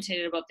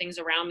oriented about things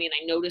around me, and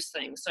I notice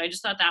things. So I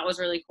just thought that was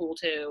really cool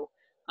too.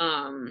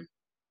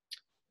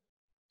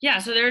 Yeah,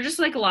 so there were just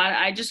like a lot.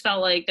 I just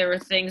felt like there were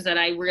things that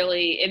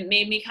it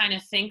made me kind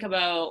of think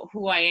about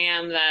who I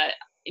am that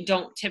I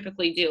don't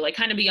typically do, like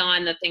kind of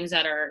beyond the things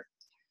that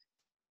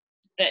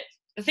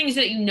the things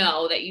that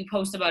that you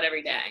post about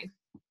every day.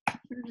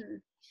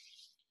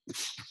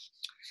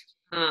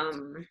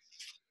 Mm-hmm.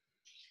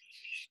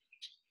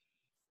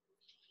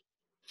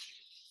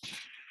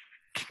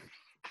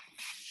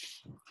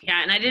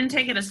 Yeah, and I didn't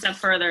take it a step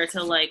further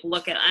to like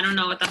look at, I don't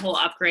know what the whole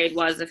upgrade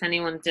was, if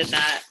anyone did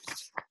that.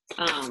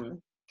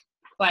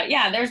 But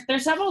yeah,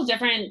 there's several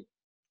different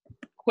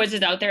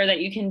quizzes out there that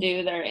you can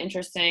do that are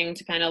interesting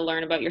to kind of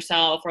learn about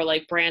yourself, or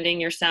like branding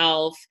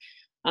yourself.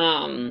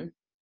 I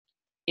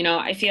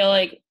feel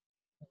like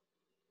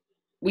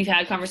we've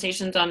had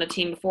conversations on the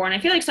team before, and I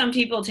feel like some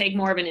people take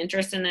more of an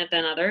interest in it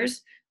than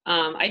others.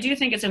 I do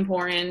think it's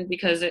important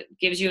because it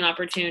gives you an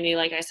opportunity,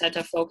 like I said,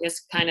 to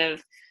focus kind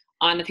of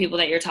on the people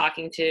that you're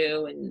talking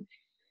to and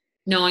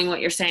knowing what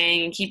you're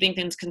saying and keeping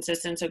things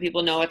consistent so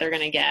people know what they're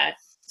going to get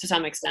to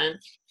some extent.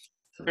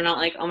 So they're not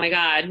like, oh my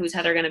God, who's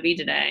Heather going to be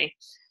today?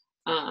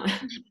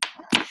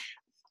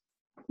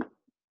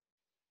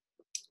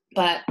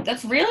 But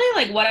that's really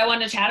like what I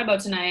wanted to chat about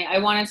tonight. I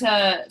wanted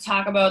to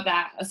talk about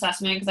that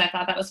assessment because I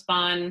thought that was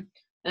fun.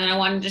 And I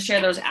wanted to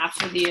share those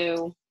apps with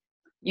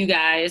you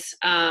guys,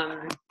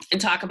 and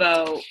talk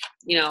about,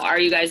 you know, are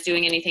you guys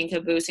doing anything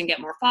to boost and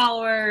get more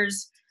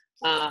followers?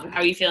 How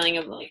are you feeling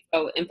about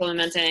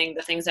implementing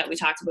the things that we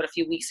talked about a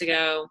few weeks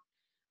ago?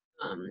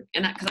 And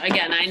because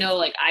again, I know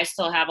like I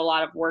still have a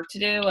lot of work to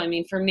do. I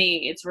mean, for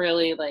me, it's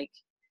really like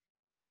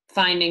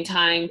finding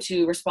time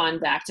to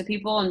respond back to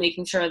people and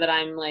making sure that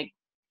I'm like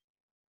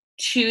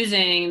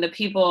choosing the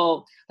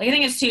people. Like, I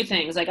think it's two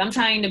things. Like, I'm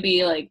trying to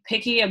be like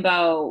picky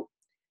about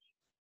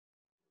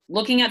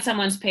looking at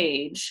someone's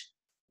page,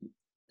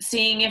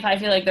 seeing if I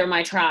feel like they're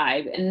my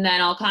tribe, and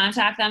then I'll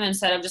contact them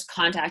instead of just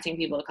contacting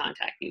people to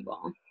contact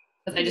people.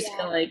 Because I just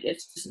feel like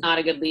it's just not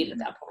a good lead at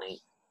that point.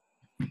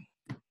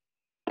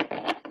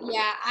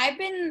 Yeah,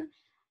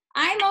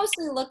 I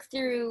mostly look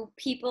through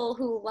people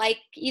who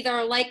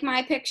either like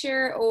my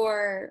picture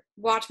or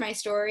watch my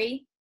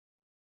story.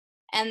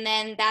 And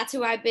then that's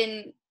who I've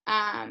been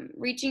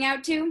reaching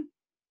out to.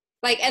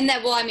 Like, and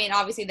then, well, I mean,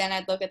 obviously then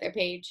I'd look at their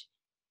page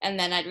and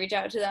then I'd reach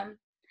out to them.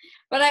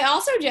 But I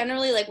also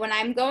generally, like, when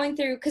I'm going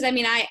through, because I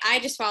mean, I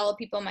just follow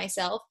people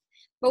myself.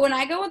 But when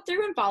I go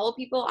through and follow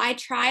people, I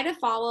try to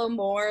follow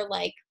more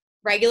like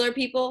regular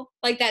people,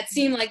 like that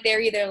seem like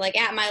they're either like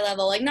at my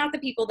level, like not the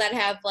people that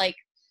have like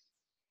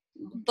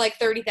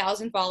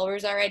 30,000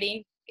 followers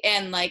already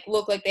and like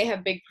look like they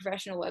have big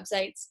professional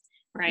websites.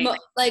 Right.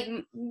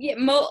 I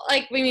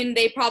mean,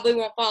 they probably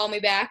won't follow me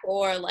back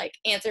or like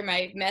answer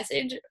my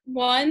message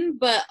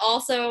but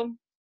also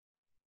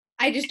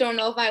I just don't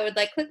know if I would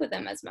like click with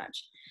them as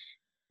much.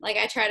 Like,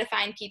 I try to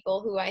find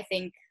people who I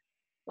think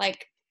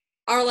like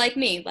are like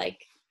me, like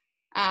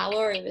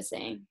Lori was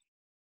saying.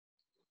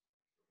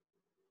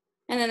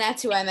 And then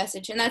that's who I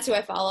message and that's who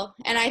I follow.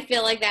 And I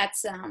feel like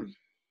that's,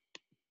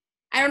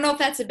 I don't know if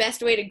that's the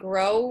best way to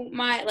grow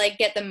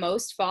get the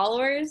most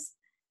followers,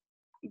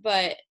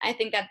 but I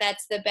think that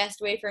that's the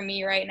best way for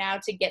me right now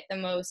to get the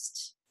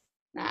most,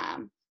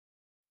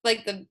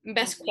 like the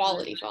best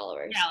quality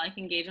followers. Yeah, like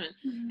engagement.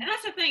 And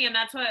that's the thing. And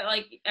that's what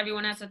like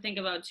everyone has to think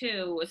about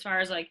too, as far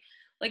as like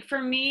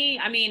for me,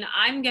 I mean,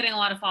 I'm getting a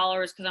lot of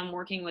followers because I'm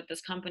working with this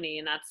company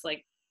and that's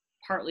like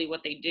partly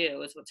what they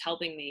do is what's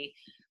helping me.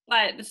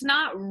 But it's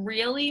not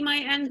really my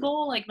end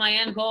goal. Like, my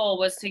end goal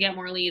was to get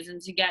more leads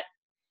and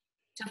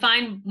to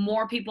find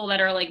more people that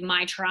are like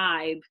my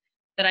tribe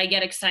that I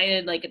get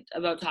excited like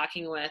about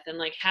talking with and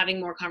like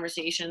having more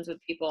conversations with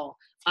people.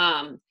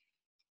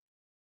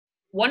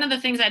 One of the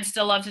things I'd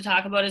still love to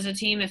talk about as a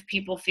team, if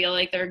people feel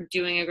like they're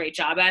doing a great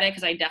job at it,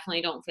 because I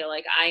definitely don't feel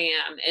like I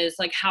am, is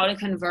like how to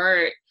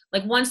convert.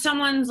 Like, once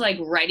someone's like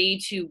ready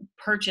to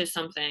purchase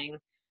something,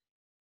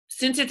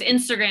 since it's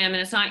Instagram and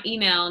it's not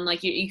email and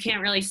like you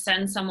can't really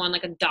send someone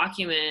like a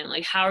document,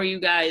 like how are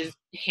you guys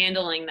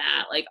handling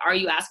that? Like, are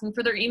you asking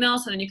for their email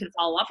so then you can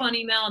follow up on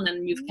email and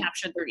then you've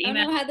captured their email?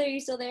 I don't know, Heather, are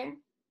you still there?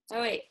 Oh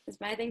wait, is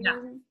my thing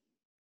frozen?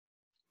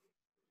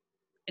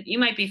 You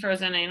might be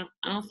frozen. I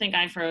don't think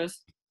I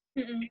froze.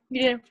 You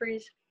didn't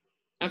freeze.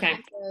 Okay.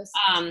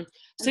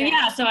 So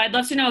yeah, so I'd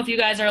love to know if you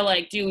guys are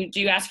like, do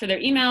you ask for their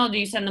email? Do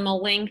you send them a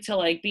link to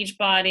like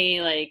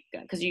Beachbody? Like,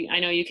 cause I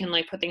know you can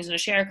like put things in a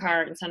share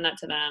cart and send that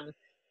to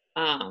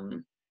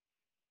them.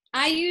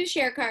 I use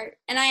ShareCart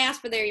and I ask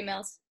for their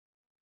emails.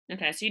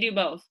 Okay. So you do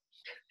both.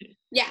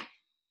 Yeah.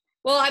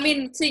 Well, I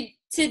mean,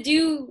 to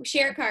do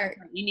ShareCart,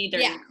 you need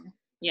their email.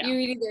 Yeah. You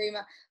need their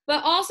email.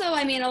 But also,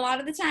 I mean, a lot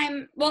of the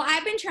time, well,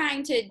 I've been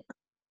trying to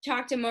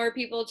talk to more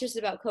people just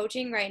about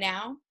coaching right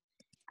now.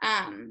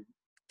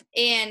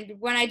 And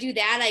when I do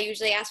that, I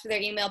usually ask for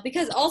their email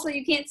because also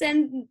you can't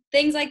send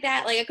things like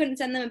that. Like, I couldn't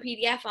send them a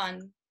PDF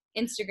on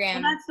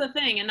Instagram. Well, that's the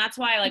thing. And that's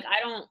why, like,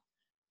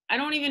 I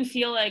don't even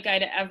feel like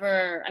I'd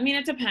ever, I mean,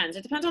 it depends.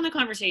 It depends on the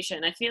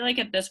conversation. I feel like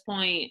at this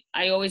point,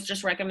 I always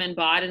just recommend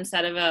BOD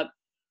instead of a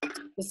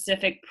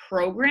specific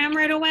program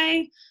right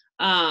away.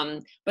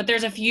 But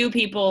there's a few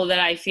people that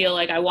I feel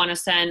like I want to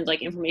send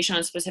like information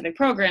on a specific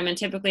program. And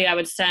typically I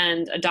would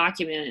send a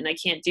document and I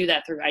can't do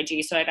that through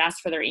IG. So I've asked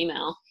for their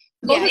email.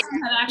 Yeah,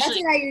 that's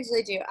what I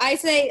usually do. I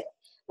say,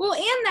 well,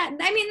 and that,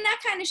 I mean, that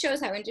kind of shows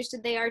how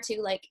interested they are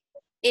too. Like,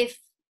 if,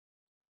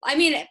 I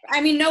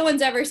mean, no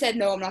one's ever said,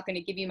 no, I'm not going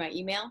to give you my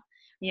email.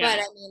 Yeah.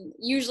 But I mean,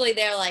 usually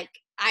they're like,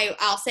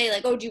 I'll say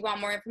like, oh, do you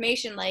want more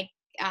information? Like,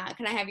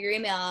 can I have your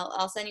email?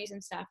 I'll send you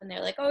some stuff. And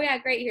they're like, oh yeah,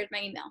 great. Here's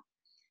my email.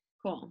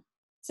 Cool.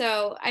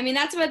 So, I mean,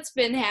 that's what's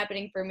been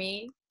happening for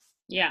me.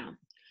 Yeah.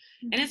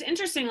 And it's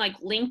interesting, like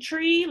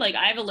Linktree, like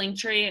I have a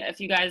Linktree, if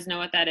you guys know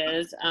what that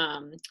is.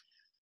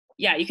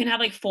 Yeah, you can have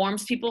like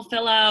forms people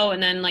fill out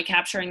and then like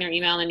capturing their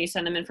email and then you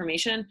send them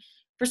information.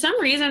 for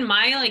some reason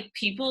my like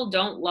people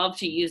don't love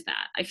to use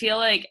that. I feel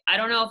like I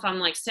don't know if I'm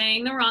like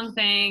saying the wrong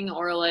thing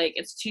or like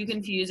it's too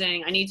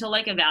confusing. I need to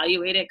like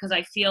evaluate it because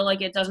I feel like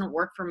it doesn't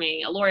work for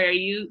me.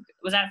 Lori,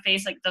 was that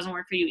face like doesn't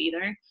work for you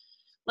either?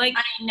 Like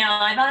I know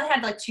I've only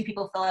had like 2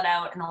 people fill it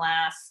out in the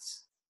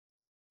last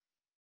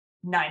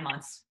 9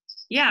 months.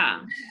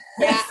 Yeah.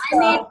 Yeah,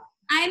 So-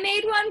 I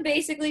made one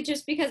basically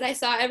just because I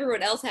saw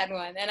everyone else had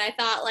one, and I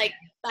thought like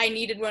I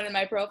needed one in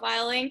my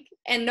profile link,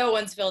 and no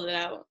one's filled it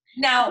out.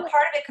 Now,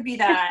 part of it could be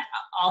that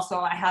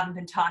also I haven't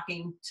been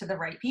talking to the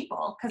right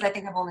people because I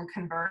think I've only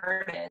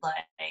converted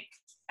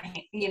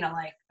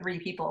like 3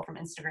 people from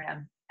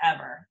Instagram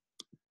ever.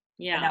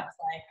 Yeah. And that was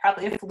like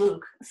probably a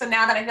fluke. So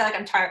now that I feel like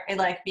I'm tired,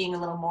 like being a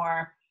little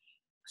more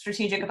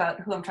strategic about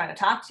who I'm trying to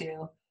talk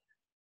to,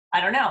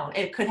 I don't know.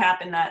 It could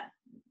happen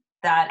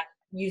that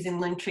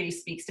using Linktree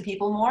speaks to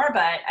people more,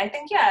 but I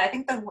think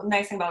the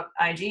nice thing about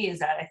IG is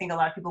that I think a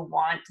lot of people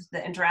want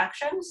the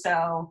interaction.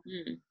 So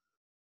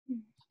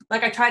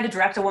like I tried to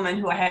direct a woman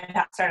who I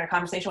had started a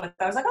conversation with.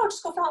 I was like, oh,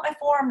 just go fill out my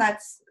form.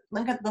 That's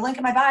the link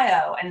in my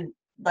bio. And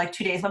like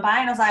 2 days went by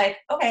and I was like,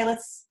 okay,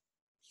 let's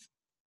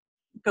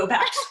go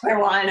back to square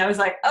one. I was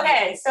like,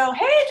 okay, so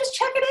hey, just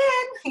check it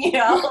in,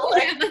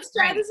 like, Let's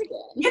try this again.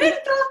 you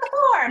didn't fill out the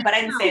form, but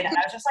I didn't say that.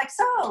 I was just like,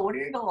 so what are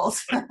your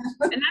goals? And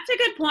that's a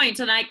good point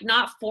to like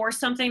not force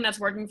something that's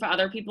working for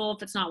other people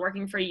if it's not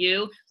working for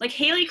you. Like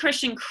Haley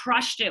Christian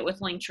crushed it with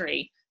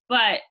Linktree,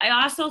 but I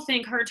also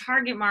think her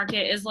target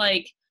market is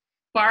like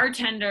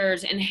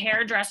bartenders and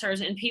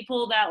hairdressers and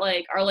people that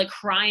like are like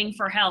crying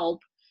for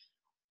help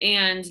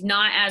and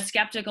not as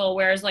skeptical,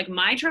 whereas like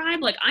my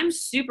tribe, like I'm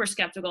super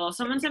skeptical. If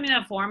someone sent me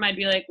that form, I'd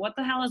be like, what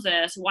the hell is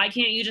this? Why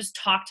can't you just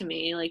talk to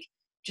me? Like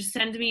just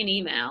send me an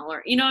email,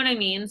 or you know what I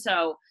mean?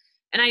 So,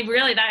 and I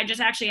just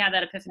actually had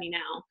that epiphany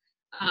now.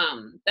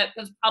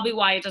 That's probably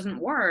why it doesn't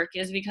work,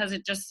 is because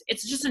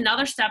it's just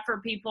another step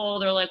for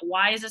people. They're like,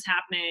 why is this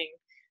happening?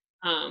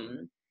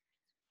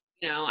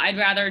 I'd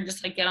rather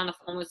just like get on the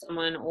phone with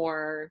someone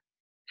or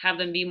have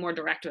them be more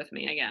direct with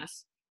me, I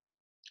guess.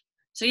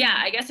 So yeah,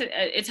 I guess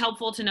it's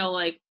helpful to know,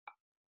 like,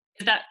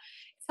 it's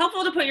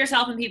helpful to put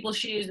yourself in people's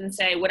shoes and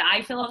say, would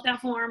I fill out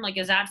that form? Like,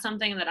 is that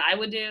something that I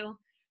would do?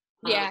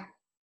 Yeah.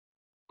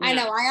 I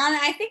know.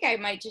 I think I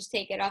might just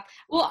take it off.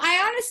 Well,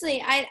 I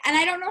honestly, I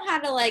don't know how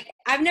to like,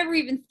 I've never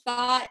even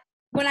thought,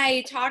 when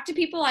I talk to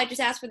people, I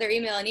just ask for their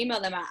email and email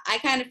them.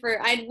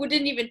 I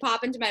wouldn't even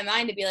pop into my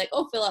mind to be like,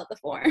 oh, fill out the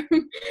form,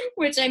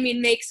 which I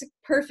mean, makes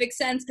perfect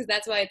sense because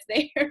that's why it's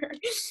there.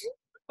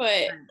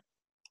 But.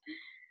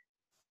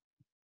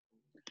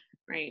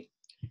 Right.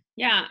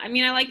 Yeah. I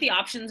mean, I like the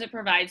options it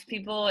provides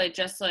people. It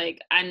just like,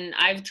 and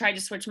I've tried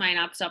to switch mine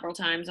up several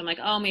times. I'm like,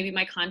 oh, maybe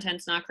my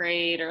content's not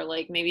great, or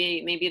like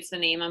maybe it's the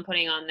name I'm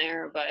putting on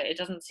there, but it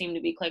doesn't seem to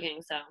be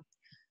clicking. So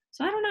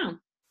I don't know.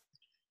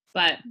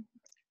 But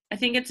I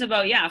think it's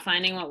about,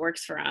 finding what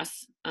works for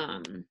us.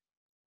 And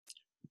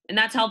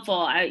that's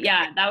helpful.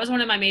 That was one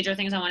of my major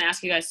things I want to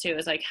ask you guys too,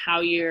 is like how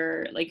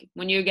you're like,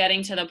 when you're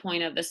getting to the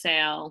point of the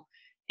sale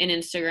in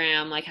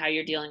Instagram, like how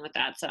you're dealing with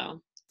that.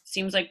 So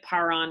seems like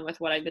par on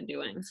with what I've been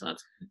doing. So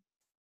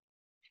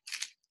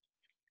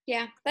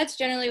that's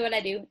generally what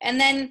I do. And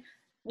then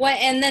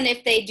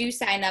if they do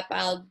sign up,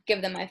 I'll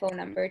give them my phone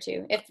number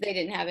too, if they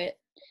didn't have it.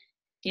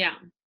 Yeah.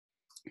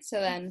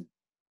 So then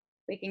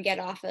we can get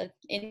off of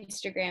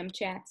Instagram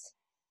chats.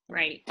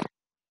 Right.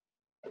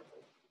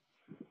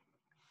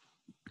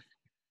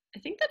 I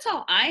think that's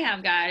all I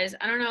have, guys.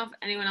 I don't know if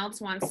anyone else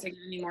wants to give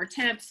any more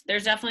tips.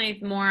 There's definitely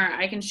more.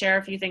 I can share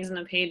a few things on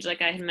the page,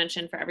 like I had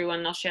mentioned, for everyone,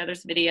 and I'll share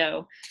this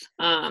video.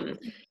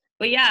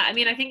 But yeah, I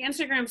mean, I think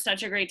Instagram's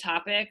such a great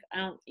topic.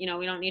 We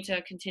don't need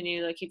to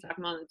continue to keep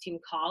talking about the team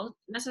call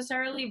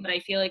necessarily, but I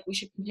feel like we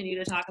should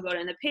continue to talk about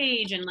it in the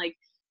page and like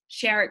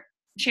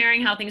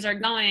sharing how things are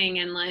going.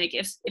 And like,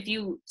 if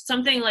you,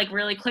 something like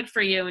really clicked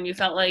for you and you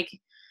felt like,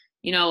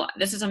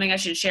 this is something I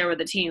should share with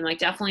the team, like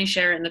definitely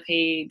share it in the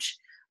page.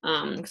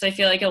 Because I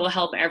feel like it will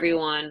help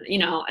everyone,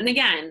 and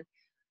again,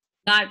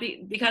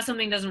 because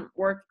something doesn't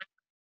work,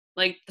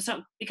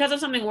 because if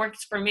something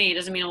works for me,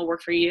 doesn't mean it'll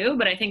work for you.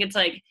 But I think it's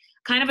like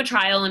kind of a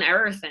trial and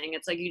error thing.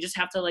 It's like, you just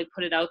have to like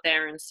put it out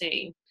there and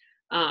see.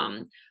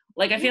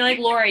 Like, I feel like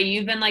Lori,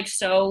 you've been like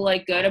so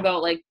like good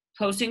about like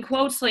posting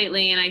quotes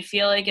lately, and I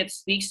feel like it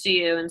speaks to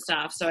you and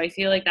stuff. So I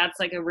feel like that's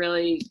like a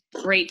really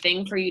great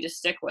thing for you to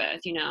stick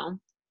with,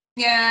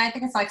 Yeah, I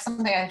think it's like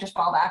something I just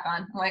fall back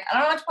on. I'm like, I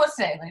don't know what to post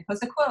today. Let me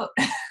post a quote.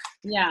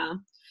 Yeah,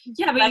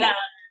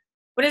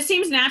 but it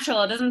seems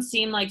natural. It doesn't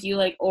seem like you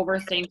like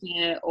overthink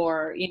it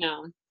or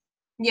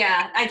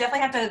Yeah, I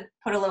definitely have to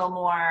put a little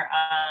more.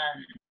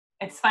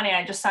 It's funny.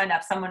 I just signed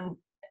up. Someone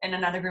in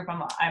another group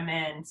I'm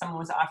in. Someone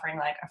was offering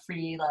like a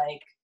free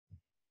like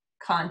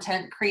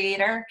content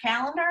creator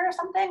calendar or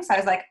something. So I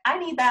was like, I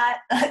need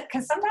that,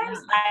 because sometimes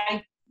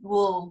I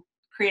will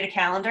create a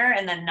calendar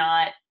and then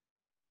not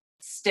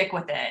stick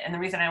with it. And the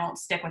reason I won't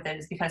stick with it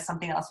is because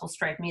something else will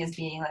strike me as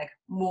being like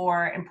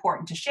more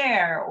important to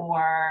share,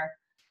 or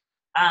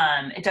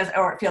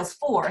it feels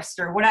forced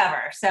or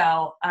whatever.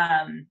 So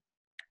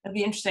it'll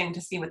be interesting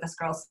to see what this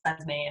girl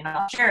sends me, and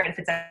I'll share it if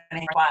it's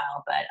anything for a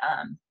while. But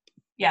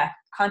yeah,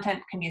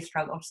 content can be a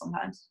struggle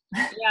sometimes.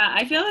 Yeah,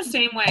 I feel the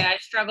same way. I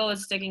struggle with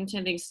sticking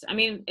to things. I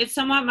mean, it's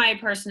somewhat my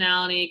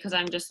personality because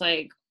I'm just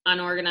like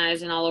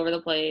unorganized and all over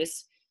the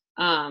place.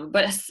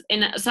 But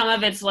in some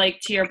of it's like,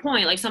 to your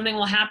point, like something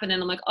will happen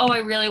and I'm like, oh, I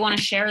really want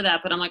to share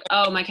that. But I'm like,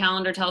 oh, my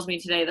calendar tells me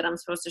today that I'm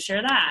supposed to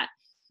share that.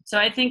 So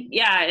I think,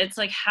 yeah, it's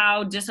like,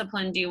 how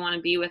disciplined do you want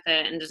to be with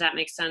it? And does that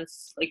make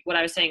sense? Like what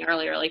I was saying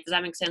earlier, like, does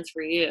that make sense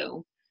for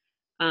you?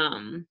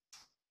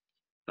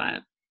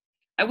 But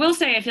I will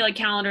say, I feel like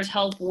calendars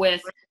help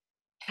with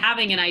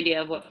having an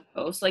idea of what to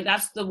post. Like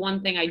that's the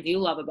one thing I do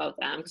love about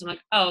them. Cause I'm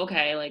like, oh,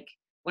 okay. Like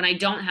when I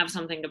don't have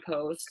something to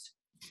post,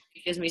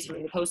 it gives me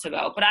something to post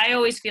about. But I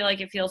always feel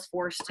like it feels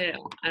forced too.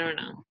 I don't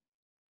know.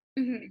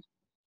 Mm-hmm.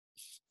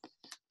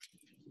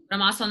 But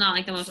I'm also not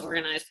like the most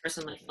organized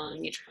person like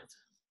following each one.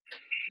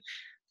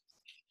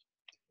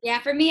 Yeah,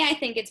 for me, I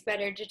think it's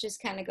better to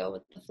just kind of go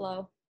with the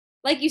flow.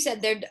 Like you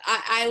said,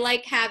 I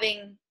like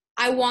having,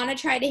 I want to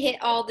try to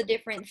hit all the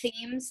different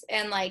themes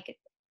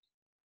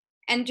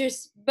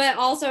but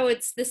also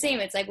it's the same.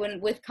 It's like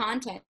with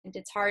content,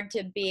 it's hard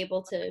to be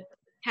able to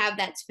have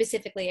that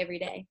specifically every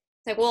day.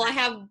 It's like,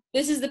 well,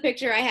 this is the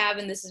picture I have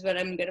and this is what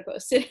I'm going to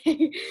post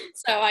today.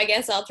 So I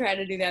guess I'll try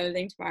to do the other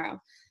thing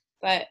tomorrow.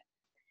 But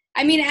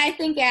I mean, I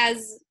think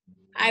as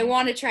I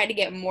want to try to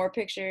get more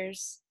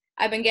pictures,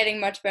 I've been getting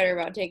much better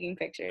about taking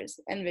pictures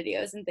and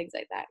videos and things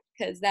like that,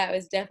 because that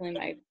was definitely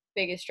my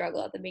biggest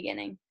struggle at the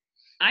beginning.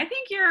 I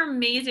think you're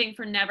amazing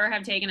for never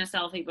have taken a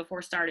selfie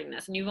before starting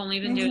this. And you've only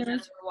been doing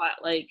this for what,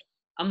 like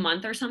a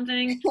month or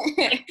something?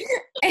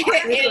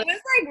 It was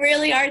like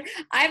really hard.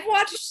 I've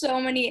watched so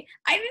many.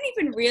 I didn't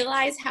even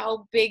realize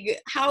how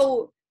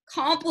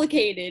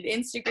complicated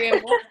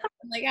Instagram was.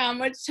 Like how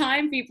much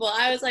time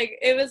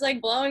it was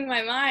like blowing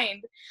my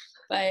mind.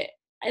 But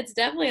it's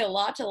definitely a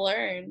lot to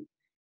learn.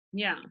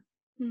 Yeah.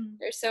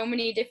 There's so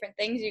many different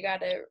things you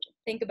got to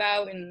think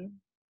about. And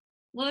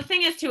well, the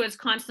thing is too, it's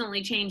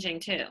constantly changing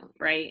too,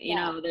 right? You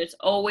know, there's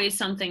always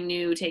something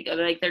new.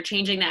 Like they're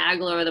changing the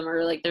algorithm,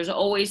 or like there's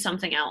always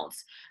something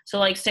else. So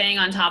like staying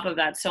on top of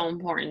that's so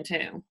important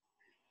too.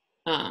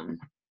 But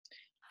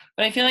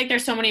I feel like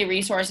there's so many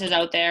resources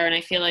out there, and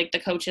I feel like the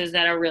coaches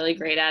that are really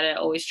great at it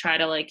always try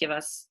to like give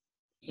us,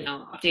 you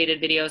know,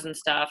 updated videos and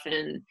stuff.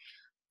 And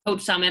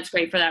Coach Summit's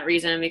great for that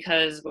reason,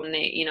 because when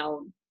they, you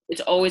know,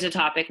 it's always a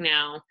topic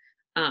now,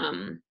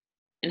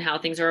 and how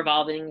things are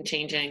evolving and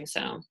changing.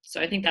 So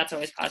I think that's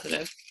always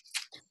positive.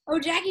 Oh,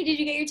 Jackie, did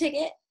you get your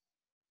ticket?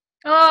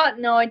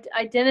 No,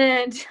 I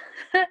didn't.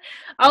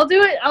 I'll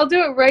do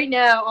it right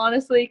now,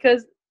 honestly,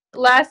 because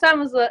last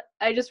time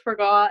I just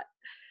forgot.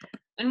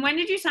 And when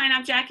did you sign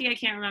up, Jackie? I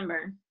can't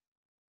remember.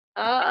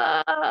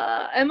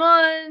 I'm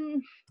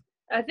on,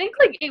 I think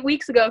like 8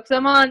 weeks ago, because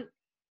I'm on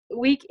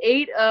week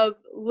 8 of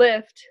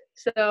Lyft.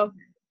 So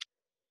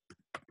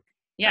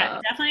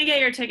yeah, definitely get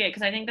your ticket,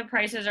 because I think the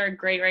prices are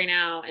great right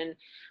now. And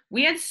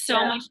we had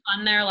so much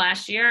fun there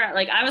last year.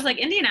 Like I was like,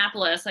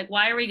 Indianapolis, like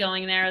why are we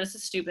going there? This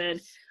is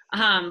stupid.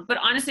 But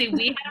honestly,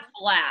 we had a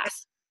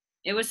blast.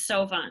 It was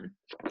so fun.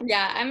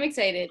 Yeah, I'm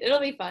excited.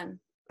 It'll be fun.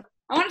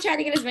 I want to try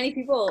to get as many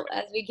people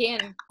as we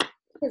can,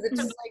 because it's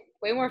just like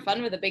way more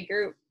fun with a big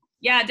group.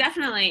 Yeah,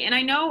 definitely. And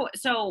I know,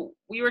 so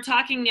we were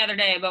talking the other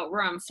day about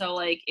rooms. So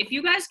like, if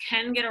you guys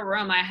can get a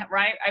room, I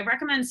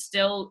recommend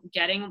still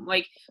getting,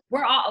 like,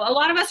 a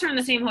lot of us are in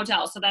the same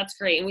hotel, so that's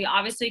great. And we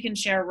obviously can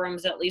share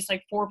rooms, at least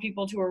like 4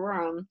 people to a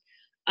room.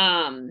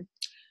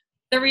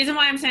 The reason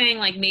why I'm saying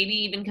like maybe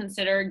even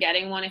consider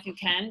getting one if you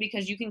can,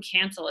 because you can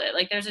cancel it.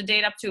 Like there's a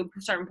date up to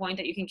a certain point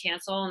that you can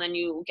cancel and then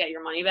you get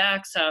your money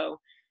back. So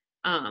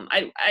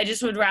I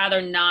just would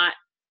rather not.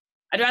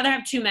 I'd rather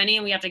have too many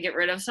and we have to get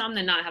rid of some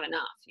than not have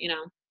enough, you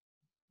know?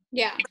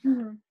 Yeah.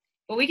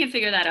 But we can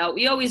figure that out.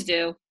 We always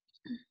do.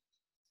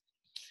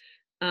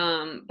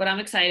 But I'm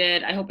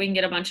excited. I hope we can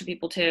get a bunch of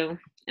people too.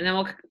 And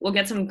then we'll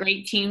get some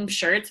great team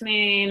shirts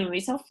made. It'll be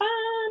so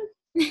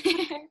fun.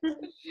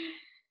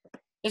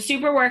 The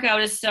super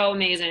workout is so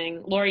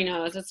amazing. Lori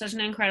knows. It's such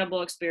an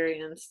incredible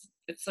experience.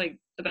 It's like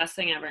the best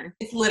thing ever.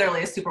 It's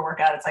literally a super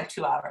workout. It's like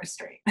 2 hours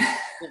straight. I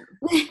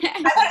thought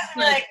it was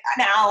like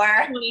an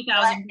hour.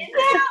 20,000 like, people.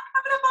 yeah,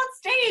 I'm up on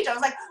stage. I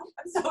was like,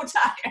 I'm so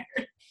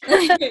tired.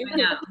 I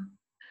know.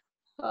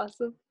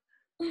 Awesome.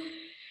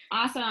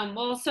 Awesome.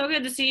 Well, so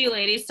good to see you,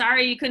 ladies.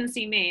 Sorry you couldn't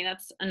see me.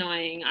 That's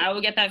annoying. I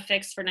will get that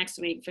fixed for next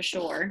week for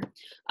sure.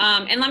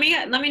 And let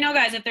me know,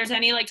 guys, if there's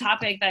any like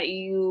topic that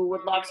you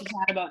would love to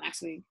chat about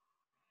next week.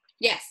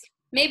 Yes.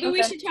 Maybe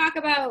we should talk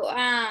about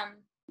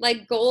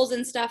like goals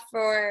and stuff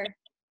for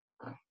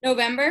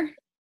November.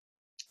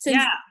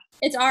 Since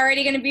it's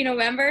already going to be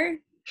November.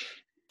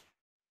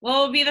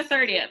 Well, it'll be the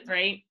 30th,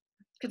 right?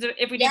 Because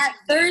if we do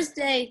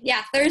Thursday.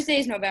 Yeah, Thursday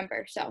is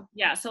November. So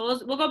yeah, so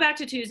we'll go back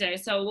to Tuesday.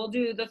 So we'll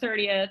do the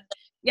 30th.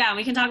 Yeah,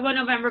 we can talk about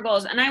November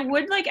goals. And I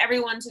would like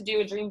everyone to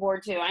do a dream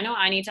board too. I know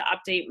I need to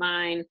update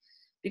mine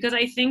because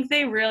I think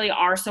they really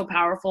are so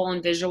powerful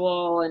and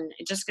visual, and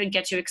it just gonna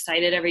get you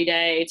excited every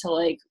day to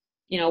like,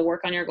 you know,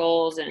 work on your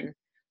goals. And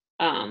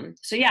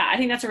So yeah, I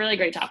think that's a really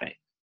great topic.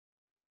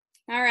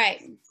 All right,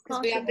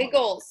 because we have Awesome. big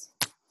goals.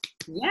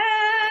 Yeah.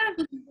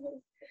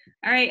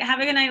 All right. Have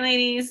a good night,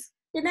 ladies.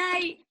 Good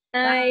night.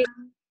 Bye.